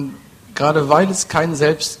 Und Gerade weil es kein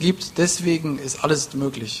Selbst gibt, deswegen ist alles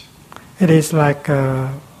möglich. It is like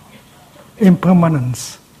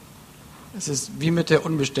impermanence. Es ist wie mit der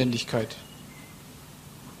Unbeständigkeit.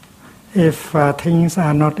 If things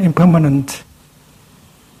are not impermanent,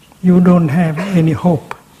 you don't have any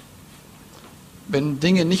hope. Wenn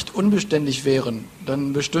Dinge nicht unbeständig wären,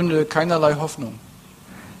 dann bestünde keinerlei Hoffnung.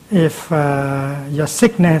 If your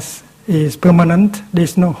sickness is permanent,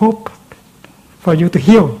 there's no hope for you to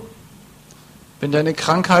heal. Wenn deine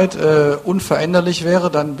Krankheit unveränderlich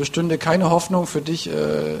wäre, dann bestünde keine Hoffnung für dich,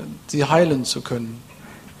 sie heilen zu können.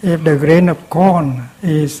 If the grain of corn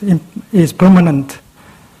is permanent,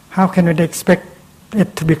 how can we expect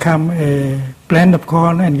it to become a plant of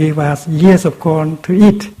corn and give us years of corn to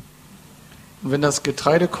eat? Und wenn das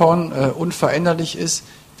Getreidekorn unveränderlich ist,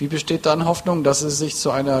 wie besteht dann Hoffnung, dass es sich zu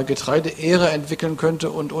einer Getreideähre entwickeln könnte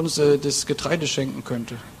und uns das Getreide schenken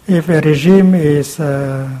könnte? If a regime is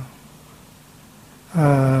a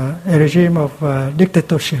regime of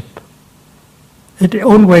dictatorship, it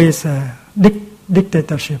always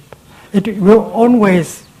dictatorship. It will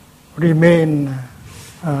always remain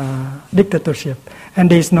dictatorship, and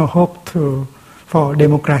there is no hope for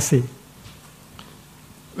democracy.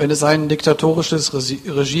 Wenn es ein diktatorisches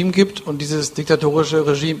Regime gibt und dieses diktatorische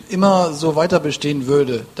Regime immer so weiter bestehen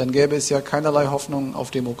würde, dann gäbe es ja keinerlei Hoffnung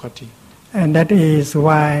auf Demokratie. And that is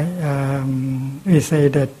why we say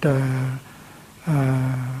that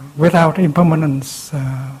without impermanence,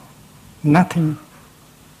 nothing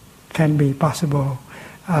can be possible,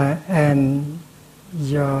 and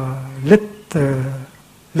your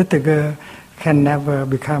little girl can never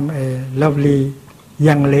become a lovely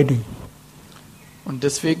young lady. Und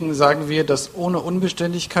deswegen sagen wir, dass ohne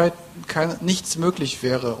Unbeständigkeit nichts möglich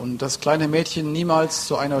wäre und das kleine Mädchen niemals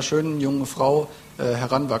zu einer schönen jungen Frau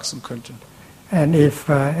heranwachsen könnte. And if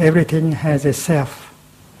everything has a self,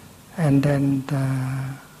 and then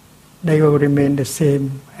they will remain the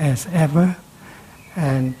same as ever,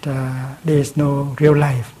 and there is no real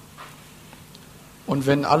life. Und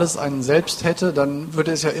wenn alles einen Selbst hätte, dann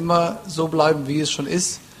würde es ja immer so bleiben, wie es schon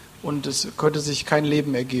ist, und es könnte sich kein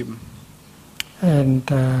Leben ergeben. And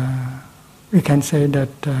we can say that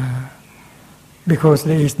because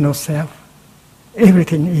there is no self,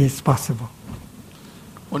 everything is possible.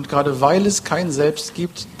 Und gerade weil es kein Selbst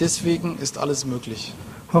gibt, deswegen ist alles möglich.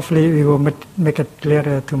 Hopefully we will make it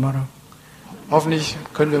clearer tomorrow. Hoffentlich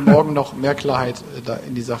können wir morgen noch mehr Klarheit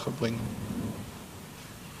in die Sache bringen.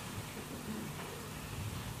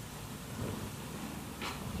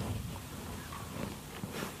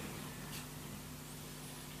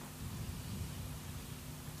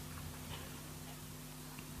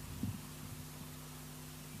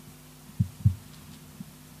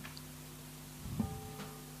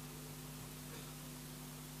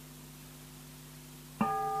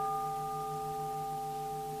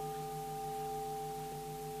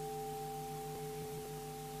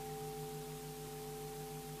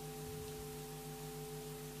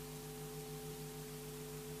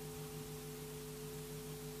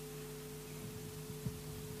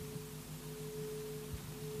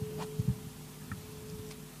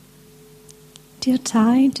 Dear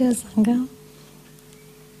Thai, dear Sangha,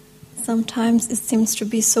 sometimes it seems to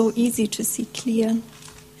be so easy to see clear,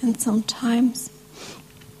 and sometimes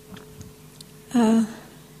I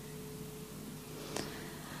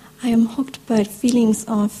am hooked by feelings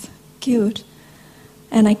of guilt,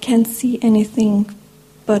 and I can't see anything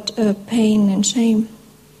but pain and shame.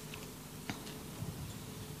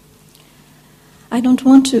 I don't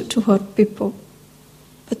want to hurt people,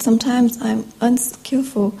 but sometimes I'm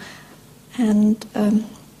unskillful, and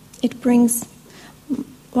it brings,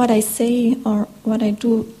 what I say or what I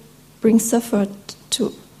do brings suffer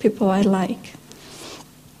to people I like.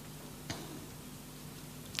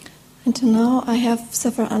 Until now I have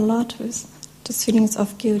suffered a lot with these feelings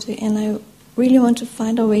of guilt, and I really want to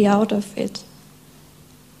find a way out of it.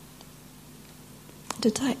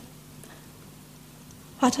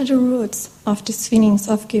 What are the roots of these feelings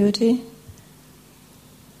of guilt,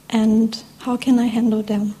 and how can I handle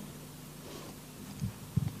them?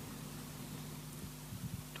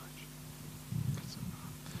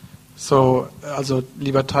 Also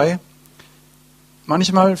lieber Thai,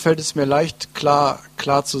 manchmal fällt es mir leicht, klar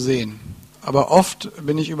zu sehen. Aber oft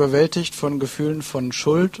bin ich überwältigt von Gefühlen von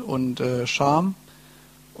Schuld und Scham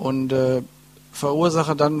und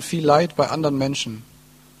verursache dann viel Leid bei anderen Menschen,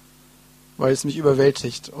 weil es mich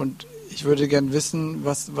überwältigt. Und ich würde gern wissen,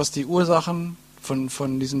 was die Ursachen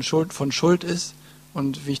von diesen Schuld ist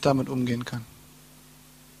und wie ich damit umgehen kann.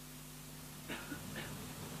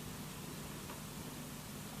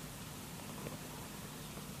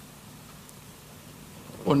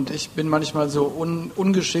 Und ich bin manchmal so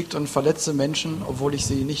ungeschickt und verletze Menschen, obwohl ich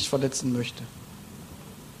sie nicht verletzen möchte.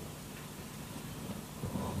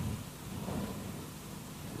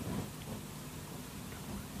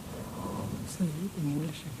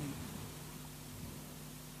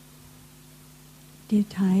 Dear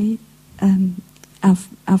Thai,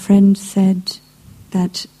 our friend said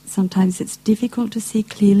that sometimes it's difficult to see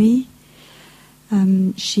clearly.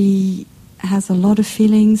 She has a lot of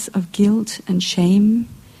feelings of guilt and shame,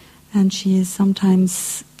 and she is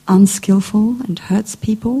sometimes unskillful and hurts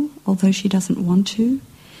people, although she doesn't want to.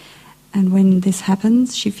 And when this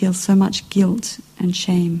happens, she feels so much guilt and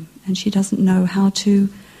shame, and she doesn't know how to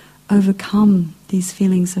overcome these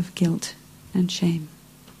feelings of guilt and shame.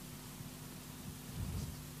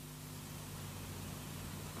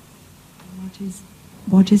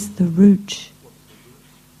 What is the root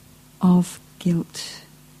of guilt?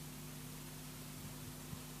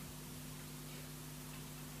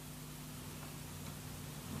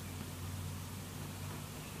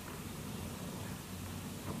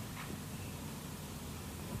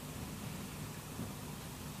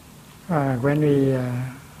 When we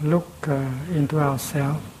look into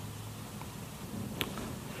ourselves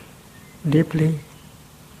deeply,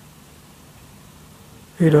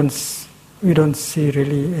 we don't see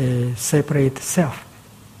really a separate self.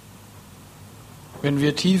 Wenn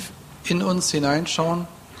wir tief in uns hineinschauen,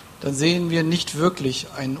 dann sehen wir nicht wirklich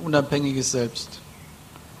ein unabhängiges Selbst.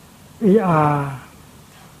 We are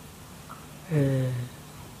a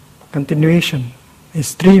continuation, a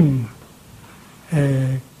stream,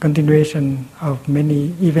 a continuation of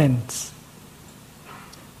many events.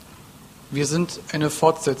 Wir sind eine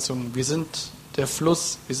Fortsetzung, wir sind der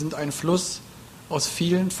Fluss, wir sind ein Fluss aus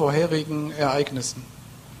vielen vorherigen Ereignissen.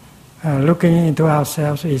 Looking into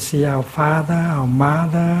ourselves, we see our father, our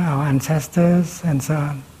mother, our ancestors, and so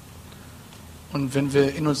on. Und wenn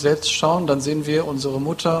wir in uns selbst schauen, dann sehen wir unsere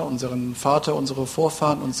Mutter, unseren Vater, unsere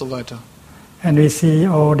Vorfahren und so weiter. And we see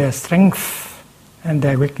all their strengths and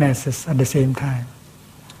their weaknesses at the same time.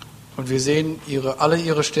 Und wir sehen alle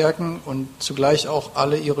ihre Stärken und zugleich auch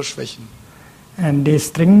alle ihre Schwächen. And these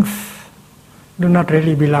strengths do not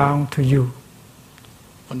really belong to you.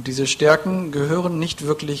 Und diese Stärken gehören nicht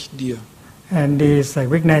wirklich dir. And these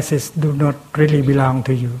weaknesses do not really belong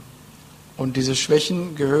to you. Und diese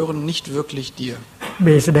Schwächen gehören nicht wirklich dir.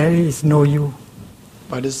 Because there is no you.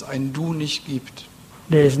 Weil es ein Du nicht gibt.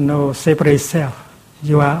 There is no separate self.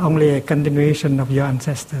 You are only a continuation of your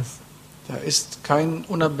ancestors. Da ist kein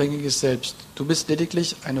unabhängiges Selbst. Du bist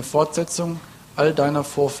lediglich eine Fortsetzung all deiner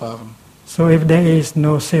Vorfahren. So if there is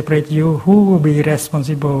no separate you, who will be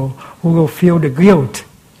responsible? Who will feel the guilt?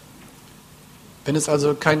 Wenn es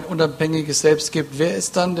also kein unabhängiges Selbst gibt, wer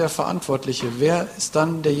ist dann der Verantwortliche? Wer ist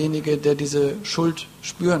dann derjenige, der diese Schuld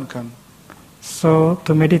spüren kann? So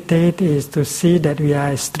to meditate is to see that we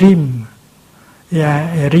are a stream, we are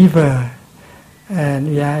a river, and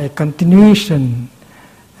we are a continuation,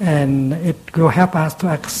 and it will help us to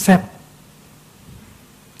accept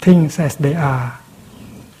things as they are.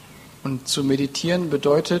 Und zu meditieren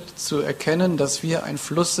bedeutet zu erkennen, dass wir ein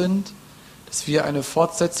Fluss sind, dass wir eine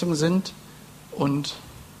Fortsetzung sind, und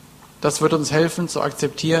das wird uns helfen zu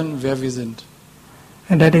akzeptieren, wer wir sind.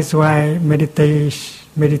 And that is why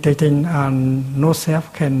meditating on no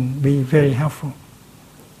self can be very helpful.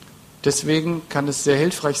 Deswegen kann es sehr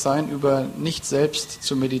hilfreich sein, über nicht selbst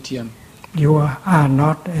zu meditieren. You are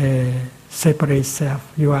not a separate self.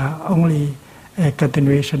 You are only a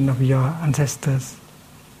continuation of your ancestors.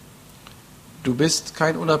 Du bist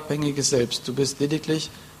kein unabhängiges Selbst. Du bist lediglich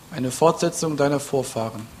eine Fortsetzung deiner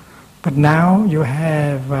Vorfahren. But now you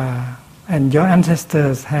have, and your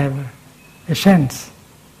ancestors have a chance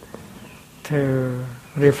to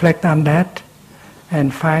reflect on that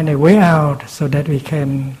and find a way out so that we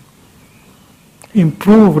can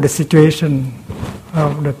improve the situation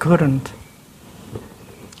of the current.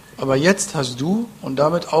 Aber jetzt hast du und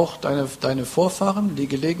damit auch deine Vorfahren die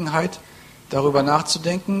Gelegenheit, darüber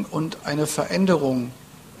nachzudenken und eine Veränderung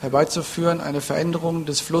herbeizuführen, eine Veränderung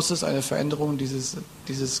des Flusses, eine Veränderung dieses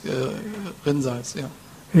Rinnsals. Ja.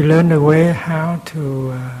 We learn the way how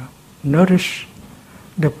to nourish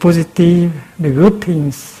the positive, the good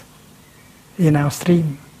things in our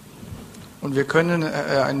stream. Und wir können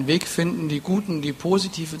einen Weg finden, die guten, die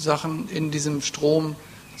positiven Sachen in diesem Strom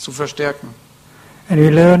zu verstärken. And we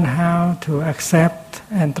learn how to accept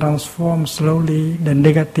and transform slowly the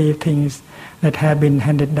negative things that have been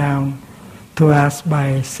handed down to us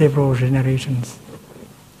by several generations.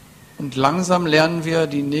 Und langsam lernen wir,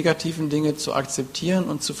 die negativen Dinge zu akzeptieren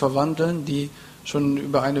und zu verwandeln, die schon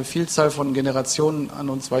über eine Vielzahl von Generationen an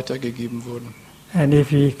uns weitergegeben wurden. And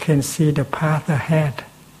if we can see the path ahead,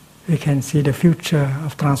 we can see the future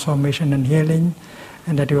of transformation and healing,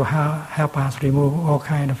 and that will help us remove all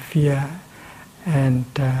kind of fear and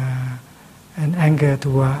anger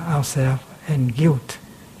toward ourselves and guilt.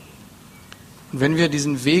 Und wenn wir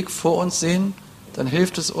diesen Weg vor uns sehen, dann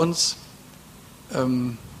hilft es uns,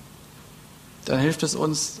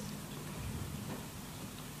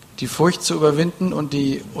 die Furcht zu überwinden und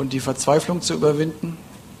die Verzweiflung zu überwinden.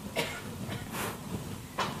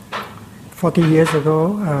 40 years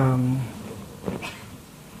ago,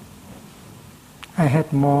 I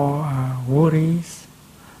had more worries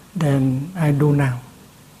than I do now.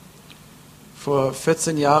 Vor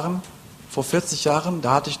 40 Jahren,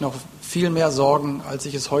 da hatte ich noch viel mehr Sorgen, als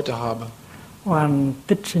ich es heute habe. One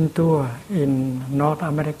teaching tour in North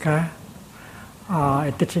America, a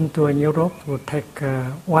teaching tour in Europe would take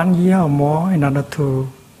 1 year or more in order to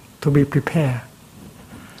be prepared.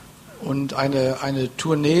 Und eine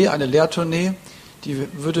Tournee, eine Lehrtournee, die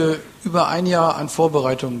würde über 1 Jahr an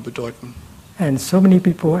Vorbereitungen bedeuten. And so many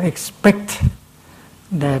people expect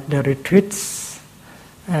that the retreats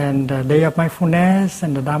and the Day of Mindfulness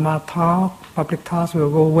and the Dharma talk, public talks will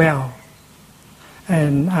go well.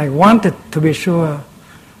 And I wanted to be sure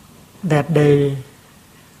that they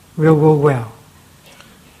will go well.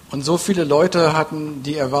 Und so viele Leute hatten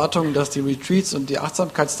die Erwartung, dass die Retreats und die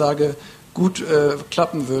Achtsamkeitstage gut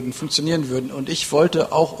klappen würden, funktionieren würden. Und ich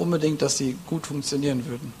wollte auch unbedingt, dass sie gut funktionieren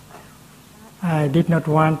würden. I did not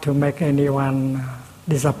want to make anyone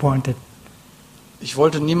disappointed. Ich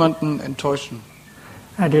wollte niemanden enttäuschen.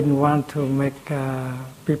 I didn't want to make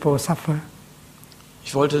people suffer.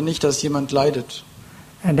 Ich wollte nicht, dass jemand leidet.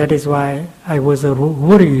 And that is why I was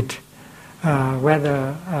worried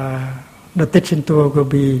whether the teaching tour will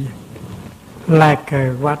be like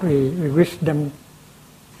what we wish them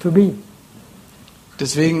to be.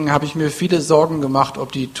 Deswegen habe ich mir viele Sorgen gemacht,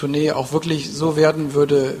 ob die Tournee auch wirklich so werden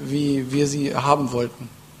würde, wie wir sie haben wollten.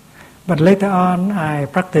 But later on, I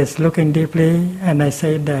practiced looking deeply, and I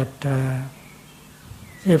said that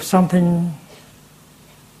if something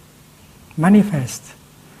manifests,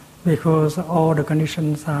 because all the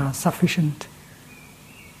conditions are sufficient.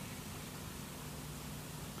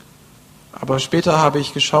 Aber später habe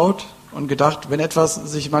ich geschaut und gedacht, wenn etwas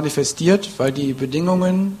sich manifestiert, weil die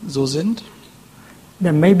Bedingungen so sind,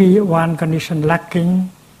 there may be one condition lacking,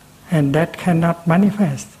 and that cannot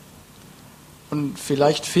manifest. Und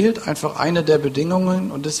vielleicht fehlt einfach eine der Bedingungen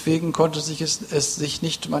und deswegen konnte es sich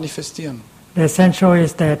nicht manifestieren. The essential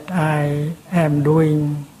is that I am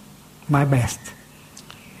doing my best.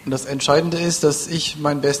 Und das Entscheidende ist, dass ich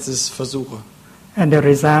mein Bestes versuche. And the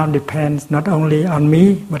result depends not only on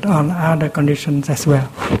me, but on other conditions as well.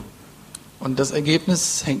 Und das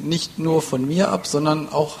Ergebnis hängt nicht nur von mir ab, sondern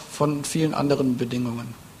auch von vielen anderen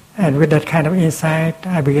Bedingungen. And with that kind of insight,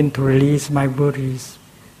 I begin to release my worries.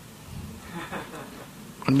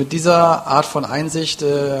 Und mit dieser Art von Einsicht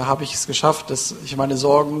habe ich es geschafft, dass ich meine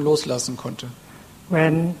Sorgen loslassen konnte.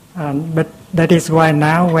 But that is why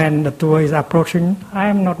now, when the tour is approaching, I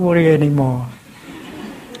am not worried anymore.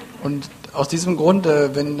 Und aus diesem Grund,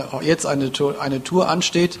 wenn jetzt eine Tour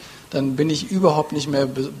ansteht, dann bin ich überhaupt nicht mehr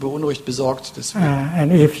beunruhigt, besorgt deswegen.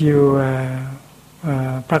 And if you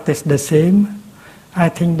practice the same, I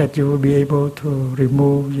think that you will be able to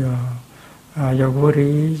remove your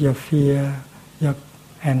worry, your fear,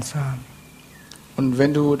 and so on. Und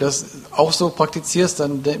wenn du das auch so praktizierst,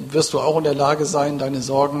 dann wirst du auch in der Lage sein, deine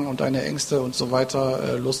Sorgen und deine Ängste und so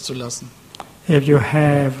weiter loszulassen. If you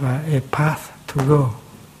have a path to go.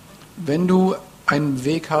 Wenn du einen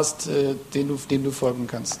Weg hast, dem du folgen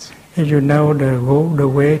kannst. If you know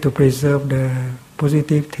the way to preserve the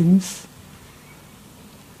positive things.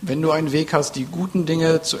 Wenn du einen Weg hast, die guten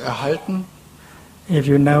Dinge zu erhalten. If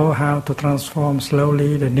you know how to transform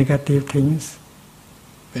slowly the negative things.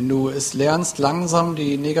 Wenn du es lernst, langsam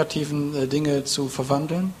die negativen Dinge zu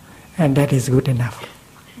verwandeln. And that is good enough.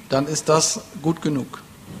 Dann ist das gut genug.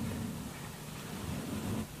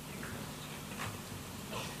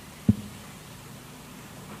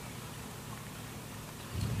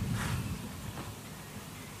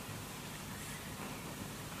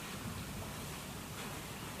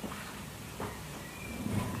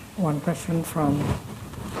 One question from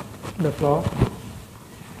the floor.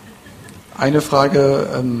 Eine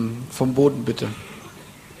Frage vom Boden, bitte.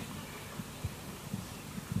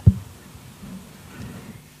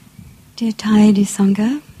 Dear Thai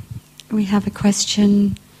Sangha, we have a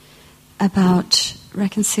question about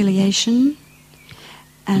reconciliation.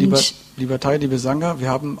 And Lieber Thai, liebe Sangha, wir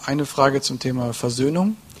haben eine Frage zum Thema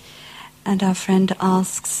Versöhnung. And our friend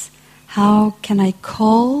asks, how can I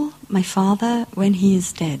call my father when he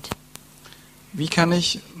is dead? Wie kann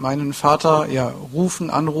ich meinen Vater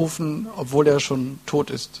anrufen, obwohl er schon tot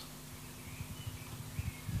ist?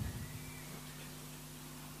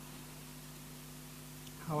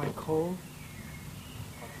 How I call?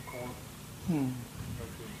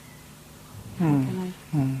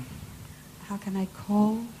 How can I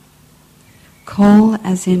call? Call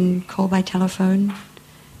as in call by telephone.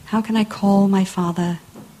 How can I call my father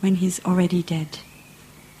when he's already dead?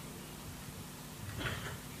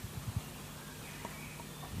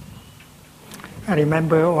 I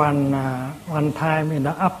remember one time in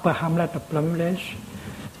the upper hamlet of Plum Village,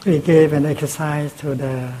 we gave an exercise to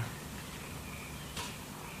the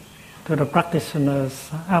practitioners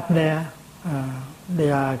up there.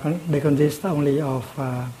 They consist only of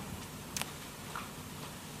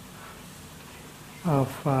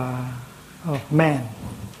men.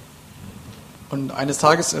 Und eines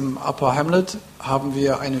Tages im Upper Hamlet haben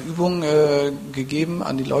wir eine Übung gegeben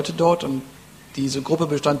an die Leute dort und diese Gruppe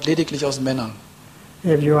bestand lediglich aus Männern.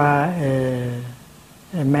 If you are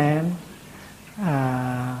a man,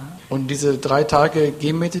 und diese 3 Tage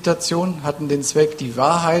Gehmeditation hatten den Zweck, die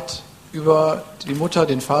Wahrheit über die Mutter,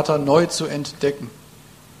 den Vater neu zu entdecken.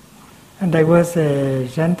 And there was a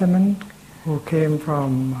gentleman who came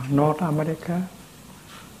from North America.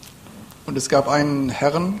 Und es gab einen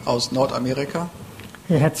Herrn aus Nordamerika.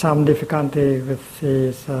 He had some difficulty with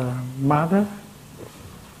his mother.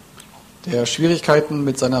 Der Schwierigkeiten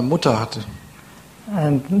mit seiner Mutter hatte.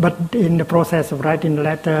 But in the process of writing the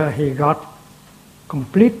letter, he got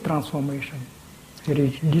complete transformation.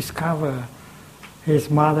 He discovered his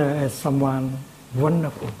mother as someone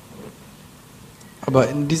wonderful. Aber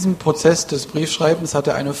in diesem Prozess des Briefschreibens hat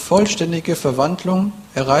er eine vollständige Verwandlung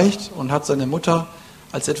erreicht und hat seine Mutter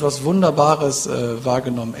als etwas Wunderbares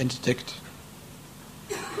wahrgenommen, entdeckt.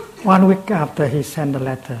 1 week after he sent the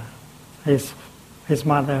letter, his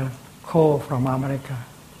mother called from America.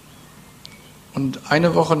 Und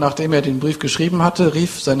eine Woche nachdem er den Brief geschrieben hatte,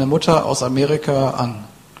 rief seine Mutter aus Amerika an.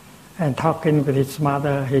 And talking with his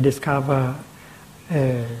mother, he discovered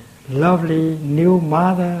a lovely new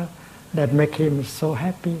mother that make him so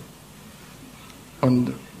happy.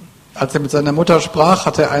 Und als er mit seiner Mutter sprach,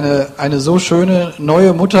 hat er eine so schöne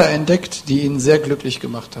neue Mutter entdeckt, die ihn sehr glücklich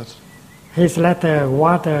gemacht hat. His letter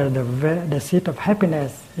watered the seed of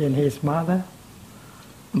happiness in his mother.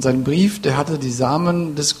 Und sein Brief, der hatte die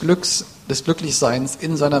Samen des Glücks, des Glücklichseins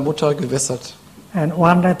in seiner Mutter gewässert. And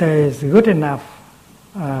one letter is good enough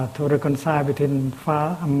to reconcile between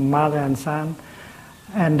mother and son,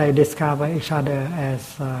 and they discover each other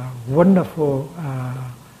as wonderful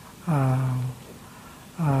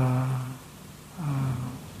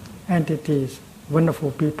entities,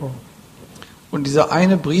 wonderful people. Und dieser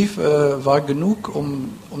eine Brief war genug,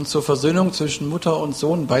 um zur Versöhnung zwischen Mutter und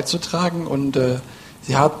Sohn beizutragen. Und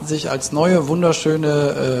sie hatten sich als neue,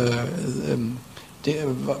 wunderschöne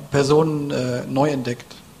Personen neu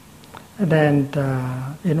entdeckt. And then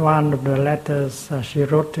in one of the letters she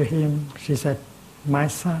wrote to him, she said, "My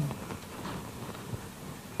son,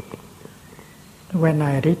 when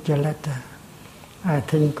I read your letter, I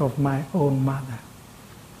think of my own mother."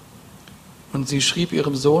 Und sie schrieb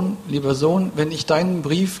ihrem Sohn: Lieber Sohn, wenn ich deinen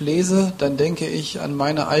Brief lese, dann denke ich an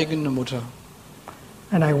meine eigene Mutter.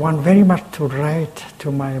 And I want very much to write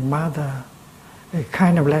to my mother a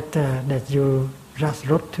kind of letter that you just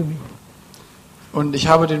wrote to me. Und ich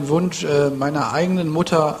habe den Wunsch, meiner eigenen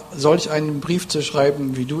Mutter solch einen Brief zu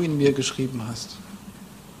schreiben, wie du ihn mir geschrieben hast.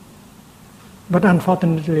 But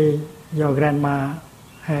unfortunately, your grandma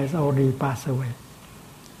has already passed away.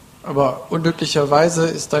 Aber unglücklicherweise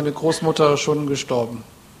ist deine Großmutter schon gestorben.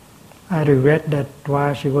 I regret that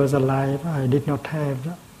while she was alive, I did not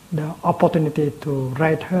have the opportunity to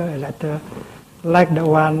write her a letter like the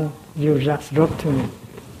one you just wrote to me.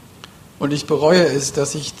 Und ich bereue es,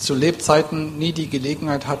 dass ich zu Lebzeiten nie die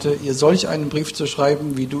Gelegenheit hatte, ihr solch einen Brief zu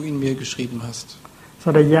schreiben, wie du ihn mir geschrieben hast.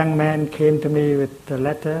 So the young man came to me with the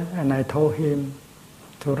letter, and I told him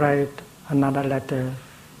to write another letter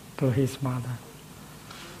to his mother.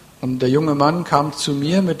 Und der junge Mann kam zu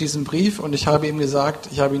mir mit diesem Brief und ich habe ihm gesagt,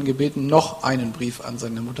 ich habe ihn gebeten, noch einen Brief an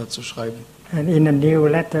seine Mutter zu schreiben. And in a new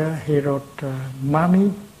letter he wrote,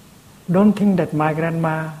 "Mommy, don't think that my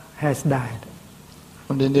grandma has died.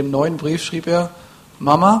 Und in dem neuen Brief schrieb er: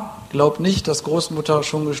 Mama, glaub nicht, dass Großmutter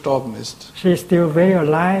schon gestorben ist. She is still very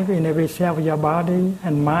alive in every cell of your body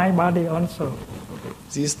and my body also."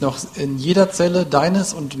 Sie ist noch in jeder Zelle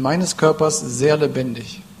deines und meines Körpers sehr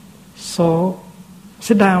lebendig. So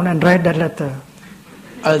sit down and write that letter.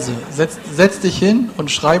 Also, setz dich hin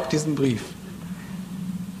und schreib diesen Brief.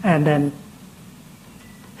 And then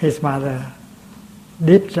his mother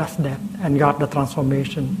did just that and got the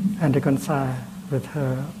transformation and reconciled with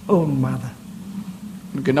her own mother.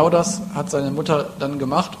 Und genau das hat seine Mutter dann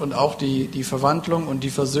gemacht und auch die Verwandlung und die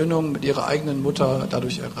Versöhnung mit ihrer eigenen Mutter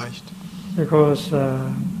dadurch erreicht. Because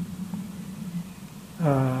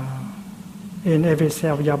in every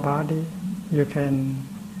cell of your body you can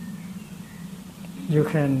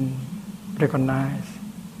recognize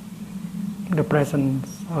the presence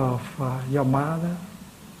of your mother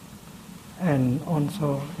and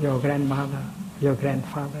also your grandmother, your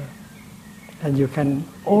grandfather, and you can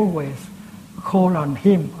always call on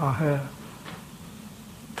him or her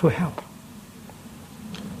to help.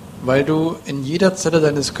 Weil du in jeder Zelle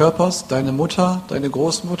deines Körpers deine Mutter, deine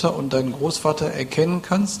Großmutter und deinen Großvater erkennen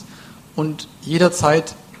kannst und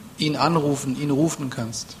jederzeit ihn anrufen, ihn rufen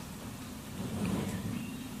kannst.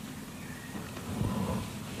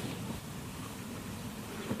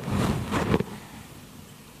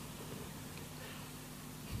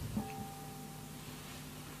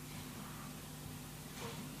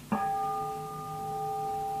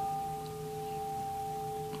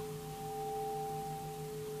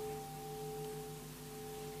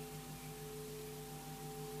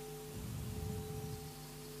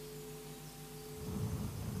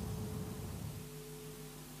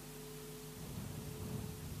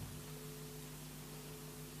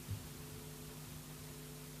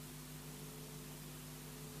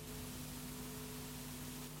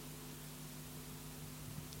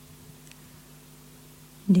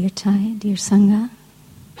 Dear Thai, dear Sangha,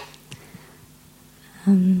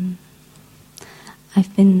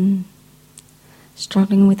 I've been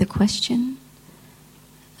struggling with a question.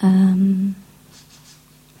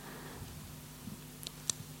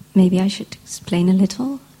 Maybe I should explain a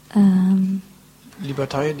little. Lieber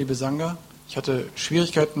Thai, liebe Sangha, ich hatte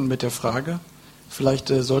Schwierigkeiten mit der Frage. Vielleicht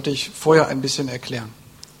sollte ich vorher ein bisschen erklären.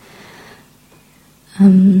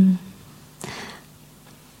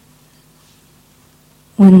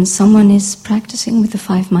 When someone is practicing with the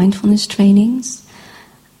 5 mindfulness trainings,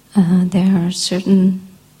 there are certain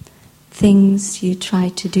things you try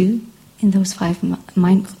to do in those 5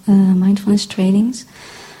 mindfulness trainings.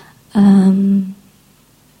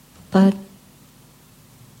 But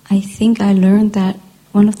I think I learned that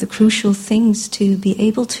one of the crucial things to be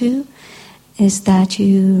able to is that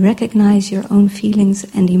you recognize your own feelings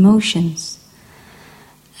and emotions.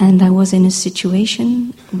 And I was in a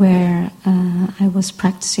situation where I was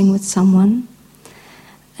practicing with someone,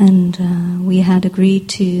 and we had agreed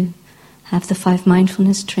to have the 5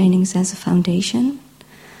 mindfulness trainings as a foundation.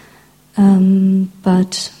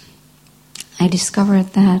 But I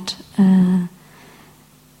discovered that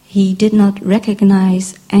he did not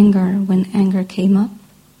recognize anger when anger came up,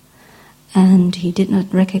 and he did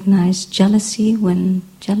not recognize jealousy when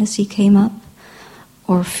jealousy came up,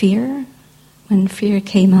 or fear when fear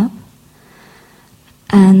came up.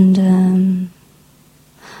 And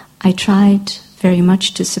I tried very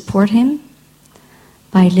much to support him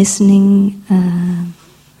by listening and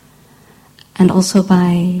also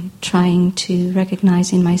by trying to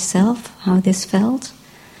recognize in myself how this felt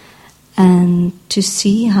and to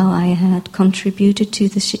see how I had contributed to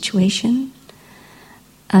the situation.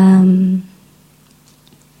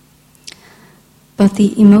 But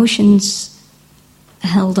the emotions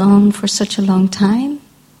held on for such a long time,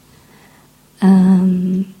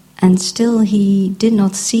 and still he did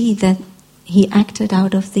not see that he acted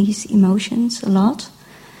out of these emotions a lot.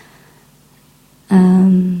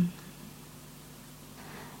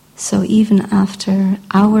 So even after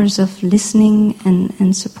hours of listening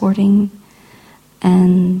and supporting,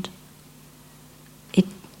 and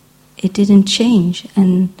it didn't change,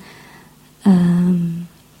 and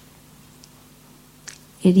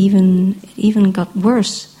it even got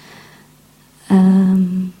worse.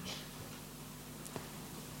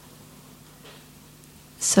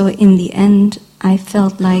 So in the end, I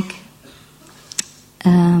felt like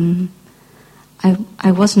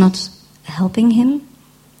I was not helping him,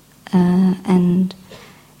 and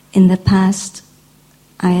in the past,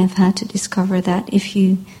 I have had to discover that if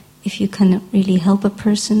you cannot really help a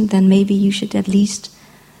person, then maybe you should at least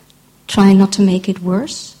try not to make it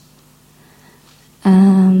worse.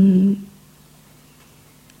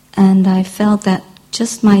 And I felt that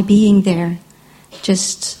just my being there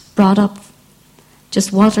just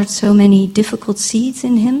watered so many difficult seeds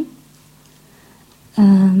in him.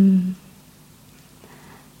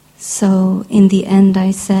 So in the end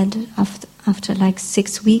I said, after like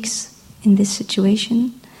 6 weeks in this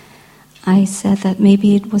situation, I said that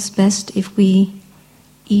maybe it was best if we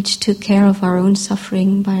each took care of our own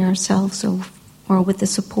suffering by ourselves or with the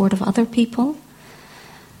support of other people.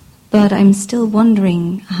 But I'm still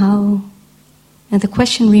wondering how And the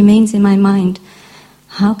question remains in my mind,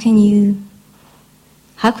 how can you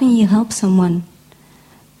help someone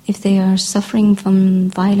if they are suffering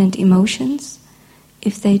from violent emotions,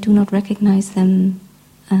 if they do not recognize them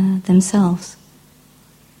themselves?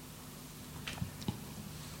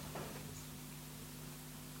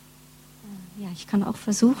 Ja, ich kann auch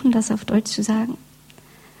versuchen, das auf Deutsch zu sagen.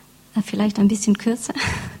 Vielleicht ein bisschen kürzer.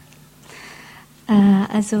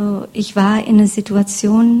 Also ich war in einer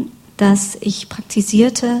Situation, dass ich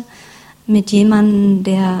praktizierte mit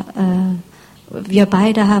jemandem, wir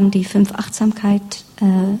beide haben die 5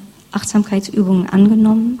 Achtsamkeitsübungen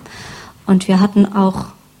angenommen und wir hatten auch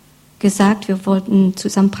gesagt, wir wollten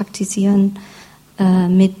zusammen praktizieren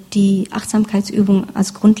mit die Achtsamkeitsübungen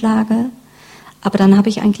als Grundlage. Aber dann habe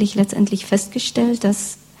ich eigentlich letztendlich festgestellt,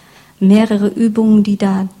 dass mehrere Übungen, die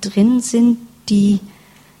da drin sind,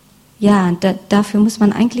 dafür muss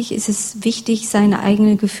man eigentlich, ist es wichtig, seine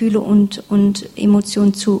eigenen Gefühle und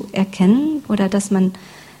Emotionen zu erkennen oder dass man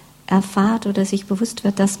erfahrt oder sich bewusst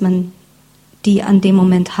wird, dass man die an dem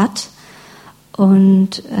Moment hat.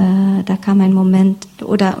 Und da kam ein Moment,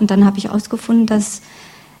 und dann habe ich herausgefunden, dass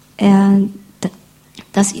ihm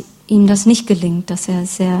das nicht gelingt, dass er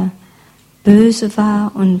sehr böse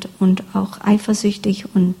war und auch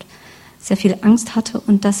eifersüchtig und sehr viel Angst hatte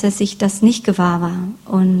und dass er sich das nicht gewahr war.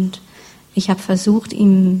 Und ich habe versucht,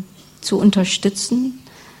 ihn zu unterstützen,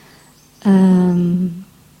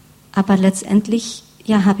 aber letztendlich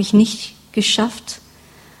habe ich nicht geschafft,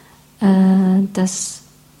 ihm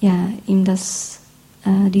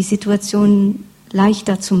die Situation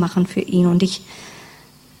leichter zu machen für ihn. Und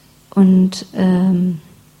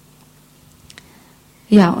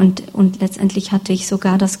letztendlich hatte ich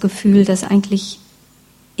sogar das Gefühl, dass eigentlich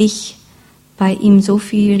ich bei ihm so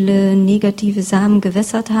viele negative Samen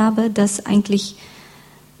gewässert habe, dass eigentlich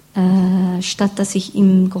statt dass ich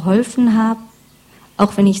ihm geholfen habe,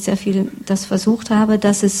 auch wenn ich sehr viel das versucht habe,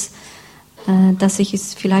 dass ich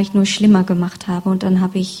es vielleicht nur schlimmer gemacht habe. Und dann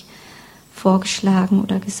habe ich vorgeschlagen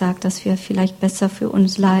oder gesagt, dass wir vielleicht besser für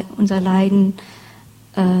unser Leiden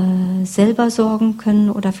selber sorgen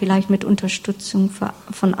können oder vielleicht mit Unterstützung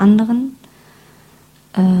von anderen.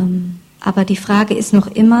 Aber die Frage ist noch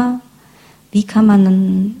immer, wie kann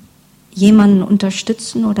man jemanden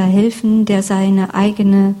unterstützen oder helfen, der seine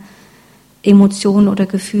eigene Emotionen oder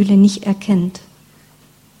Gefühle nicht erkennt?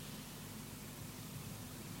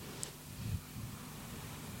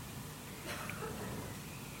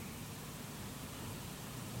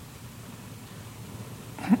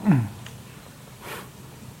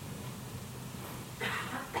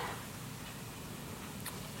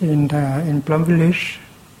 In Plum Village,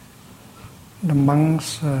 the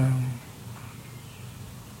monks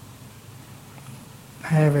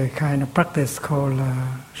have a kind of practice called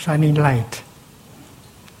shining light.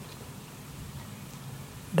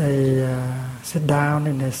 They sit down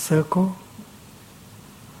in a circle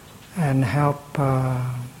and help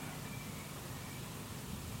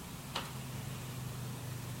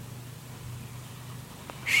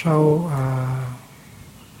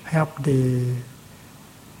help the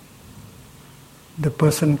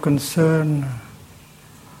person concerned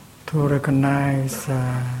to recognize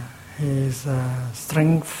his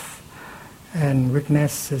strength and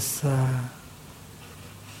weaknesses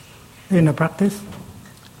in a practice.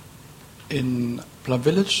 In Plum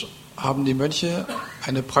Village haben die Mönche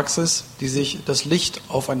eine Praxis, die sich das Licht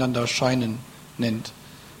aufeinander scheinen nennt,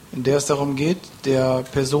 in der es darum geht, der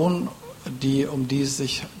Person, die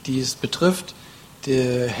es betrifft,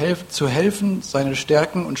 zu helfen, seine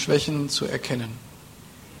Stärken und Schwächen zu erkennen.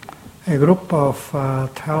 A group of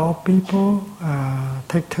 12 people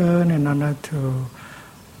take turn in order to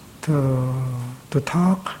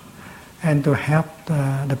talk and to help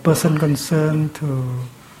the person concerned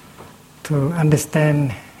to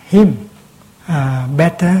understand him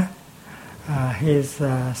better, his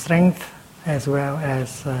strength as well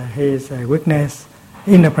as his weakness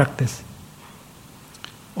in the practice.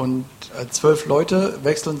 Und 12 Leute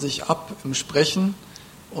wechseln sich ab im Sprechen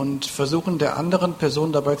und versuchen der anderen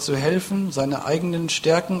Person dabei zu helfen, seine eigenen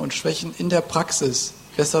Stärken und Schwächen in der Praxis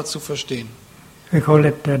besser zu verstehen. We call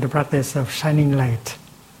it the practice of shining light.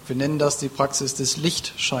 Wir nennen das die Praxis des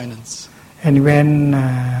Lichtscheinens. And when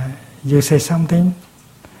you say something,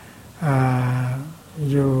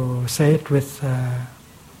 you say it with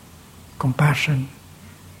compassion.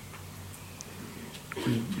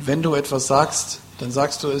 Und wenn du etwas sagst, dann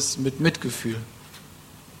sagst du es mit Mitgefühl.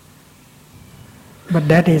 But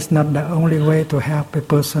that is not the only way to help a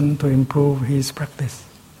person to improve his practice.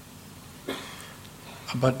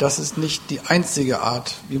 Aber das ist nicht die einzige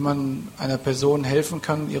Art, wie man einer Person helfen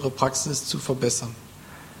kann, ihre Praxis zu verbessern.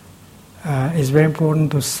 it's very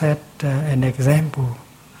important to set an example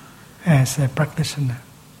as a practitioner.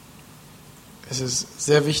 Es ist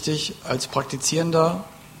sehr wichtig, als Praktizierender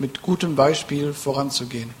mit gutem Beispiel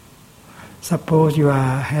voranzugehen. Suppose you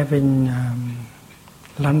are having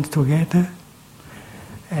lunch together,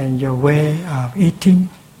 and your way of eating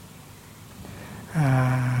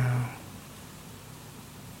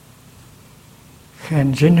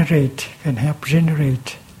can help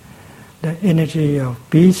generate the energy of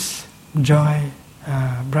peace, joy,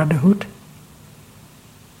 brotherhood.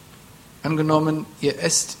 Angenommen, ihr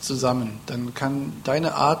esst zusammen, dann kann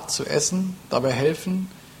deine Art zu essen dabei helfen,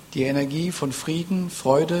 die Energie von Frieden,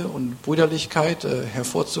 Freude und Brüderlichkeit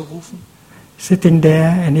hervorzurufen. Sitting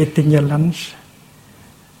there and eating your lunch,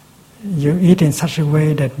 you eat in such a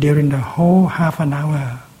way that during the whole half an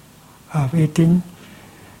hour of eating,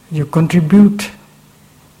 you contribute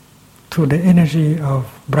to the energy of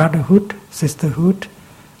brotherhood, sisterhood,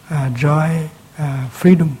 joy,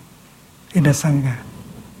 freedom in the Sangha.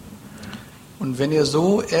 Und wenn ihr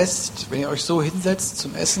so esst, wenn ihr euch so hinsetzt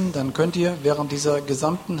zum Essen, dann könnt ihr während dieser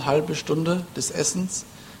gesamten halben Stunde des Essens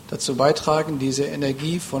dazu beitragen, diese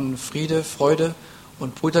Energie von Friede, Freude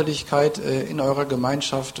und Brüderlichkeit in eurer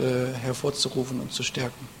Gemeinschaft hervorzurufen und zu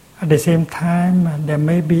stärken. At the same time, there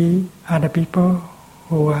may be other people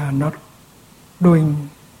who are not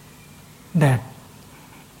doing that.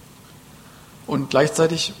 Und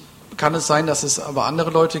gleichzeitig kann es sein, dass es aber andere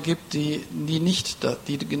Leute gibt, die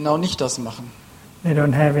genau nicht das machen. They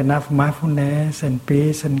don't have enough mindfulness and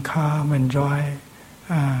peace and calm and joy.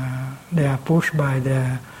 They are pushed by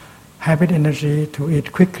their habit energy to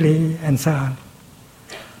eat quickly and so on.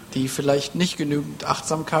 Die vielleicht nicht genügend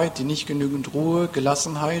Achtsamkeit, die nicht genügend Ruhe,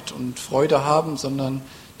 Gelassenheit und Freude haben, sondern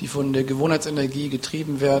die von der Gewohnheitsenergie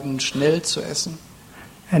getrieben werden, schnell zu essen.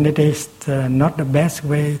 And it is not the best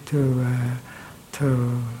way to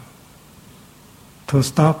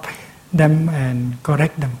stop them and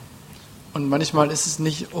correct them. Und manchmal ist es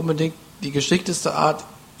nicht unbedingt die geschickteste Art,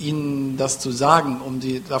 ihnen das zu sagen, um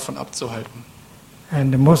sie davon abzuhalten.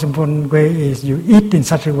 And the most important way is you eat in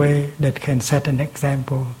such a way that can set an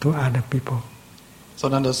example to other people.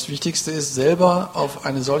 Sondern das Wichtigste ist, selber auf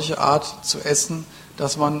eine solche Art zu essen,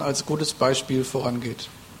 dass man als gutes Beispiel vorangeht.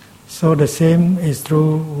 So the same is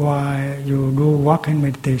true while you do walking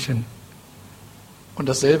meditation. Und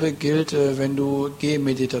dasselbe gilt, wenn du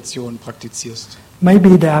Gehmeditation praktizierst.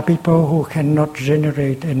 Maybe there are people who cannot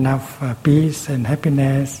generate enough peace and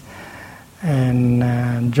happiness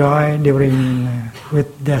and joy during with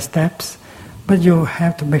their steps, but you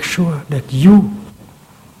have to make sure that you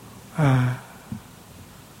are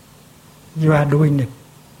doing it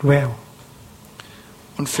well.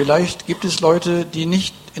 Und vielleicht gibt es Leute, die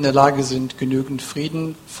nicht in der Lage sind, genügend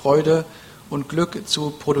Frieden, Freude und Glück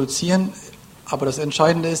zu produzieren. Aber das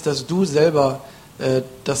Entscheidende ist, dass du selber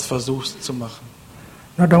das versuchst zu machen.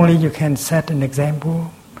 Not only you can set an example,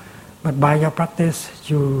 but by your practice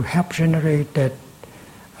you help generate that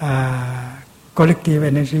collective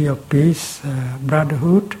energy of peace,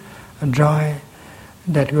 brotherhood, and joy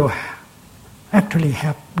that will actually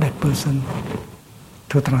help that person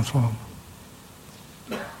to transform.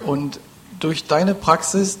 Und durch deine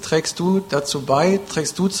Praxis trägst du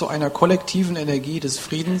zu einer kollektiven Energie des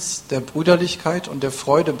Friedens, der Brüderlichkeit und der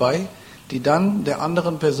Freude bei, die dann der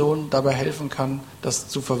anderen Person dabei helfen kann, das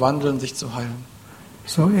zu verwandeln, sich zu heilen.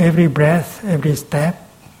 So every breath, every step,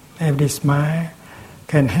 every smile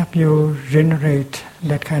can help you generate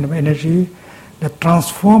that kind of energy that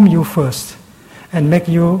transform you first and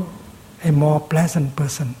make you a more pleasant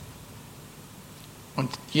person. Und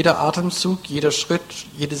jeder Atemzug, jeder Schritt,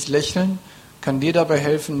 jedes Lächeln kann dir dabei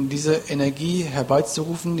helfen, diese Energie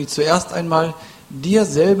herbeizurufen, die zuerst einmal dir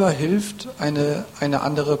selber hilft, eine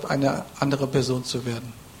andere Person zu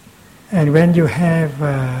werden. And when you have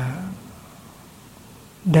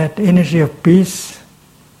that energy of peace,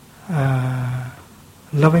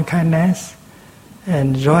 loving kindness,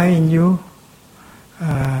 and joy in you,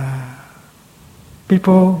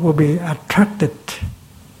 people will be attracted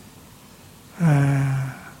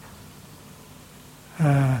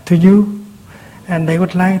to you, and they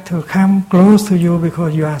would like to come close to you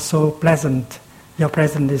because you are so pleasant. Your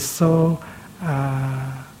presence is so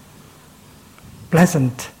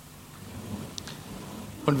pleasant.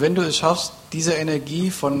 Und wenn du es schaffst, diese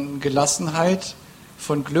Energie von Gelassenheit,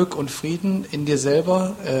 von Glück und Frieden in dir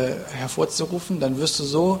selber hervorzurufen, dann wirst du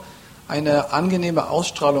so eine angenehme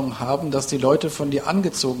Ausstrahlung haben, dass die Leute von dir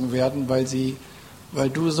angezogen werden, weil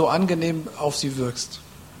du so angenehm auf sie wirkst.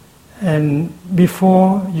 And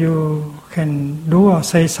before you can do or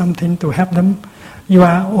say something to help them, you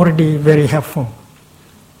are already very helpful.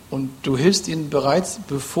 Und du hilfst ihnen bereits,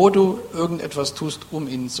 bevor du irgendetwas tust, um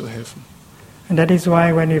ihnen zu helfen. And that is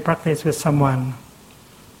why when we practice with someone,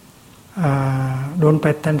 don't pay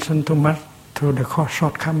attention too much to the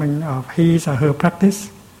shortcoming of his or her practice.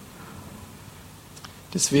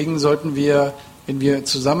 Deswegen sollten wir, wenn wir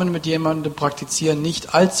zusammen mit jemandem praktizieren,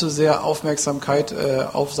 nicht allzu sehr Aufmerksamkeit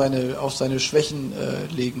auf seine Schwächen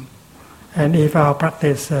legen. And if our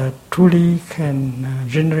practice truly can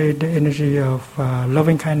generate the energy of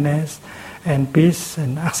loving kindness and peace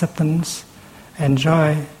and acceptance and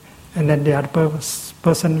joy, and then the other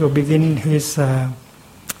person will begin his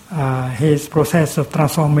process of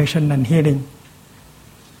transformation and healing.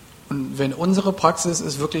 Und wenn unsere Praxis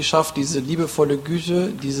es wirklich schafft, diese liebevolle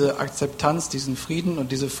Güte, diese Akzeptanz, diesen Frieden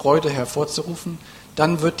und diese Freude hervorzurufen,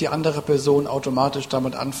 dann wird die andere Person automatisch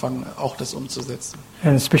damit anfangen, auch das umzusetzen.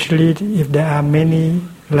 And especially if there are many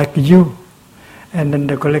like you, and then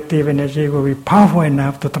the collective energy will be powerful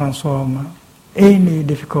enough to transform any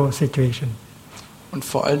difficult situation. Und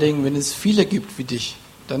vor allen Dingen, wenn es viele gibt wie dich,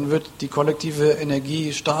 dann wird die kollektive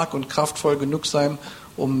Energie stark und kraftvoll genug sein,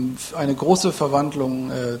 um eine große Verwandlung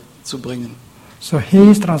zu bringen. So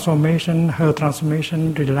his transformation, her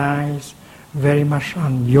transformation relies very much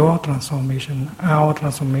on your transformation, our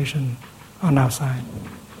transformation on our side.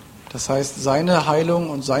 Das heißt, seine Heilung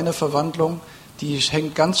und seine Verwandlung, die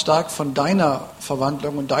hängt ganz stark von deiner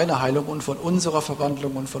Verwandlung und deiner Heilung und von unserer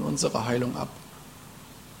Verwandlung und von unserer Heilung ab.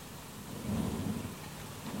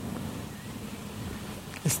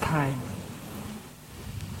 It's time.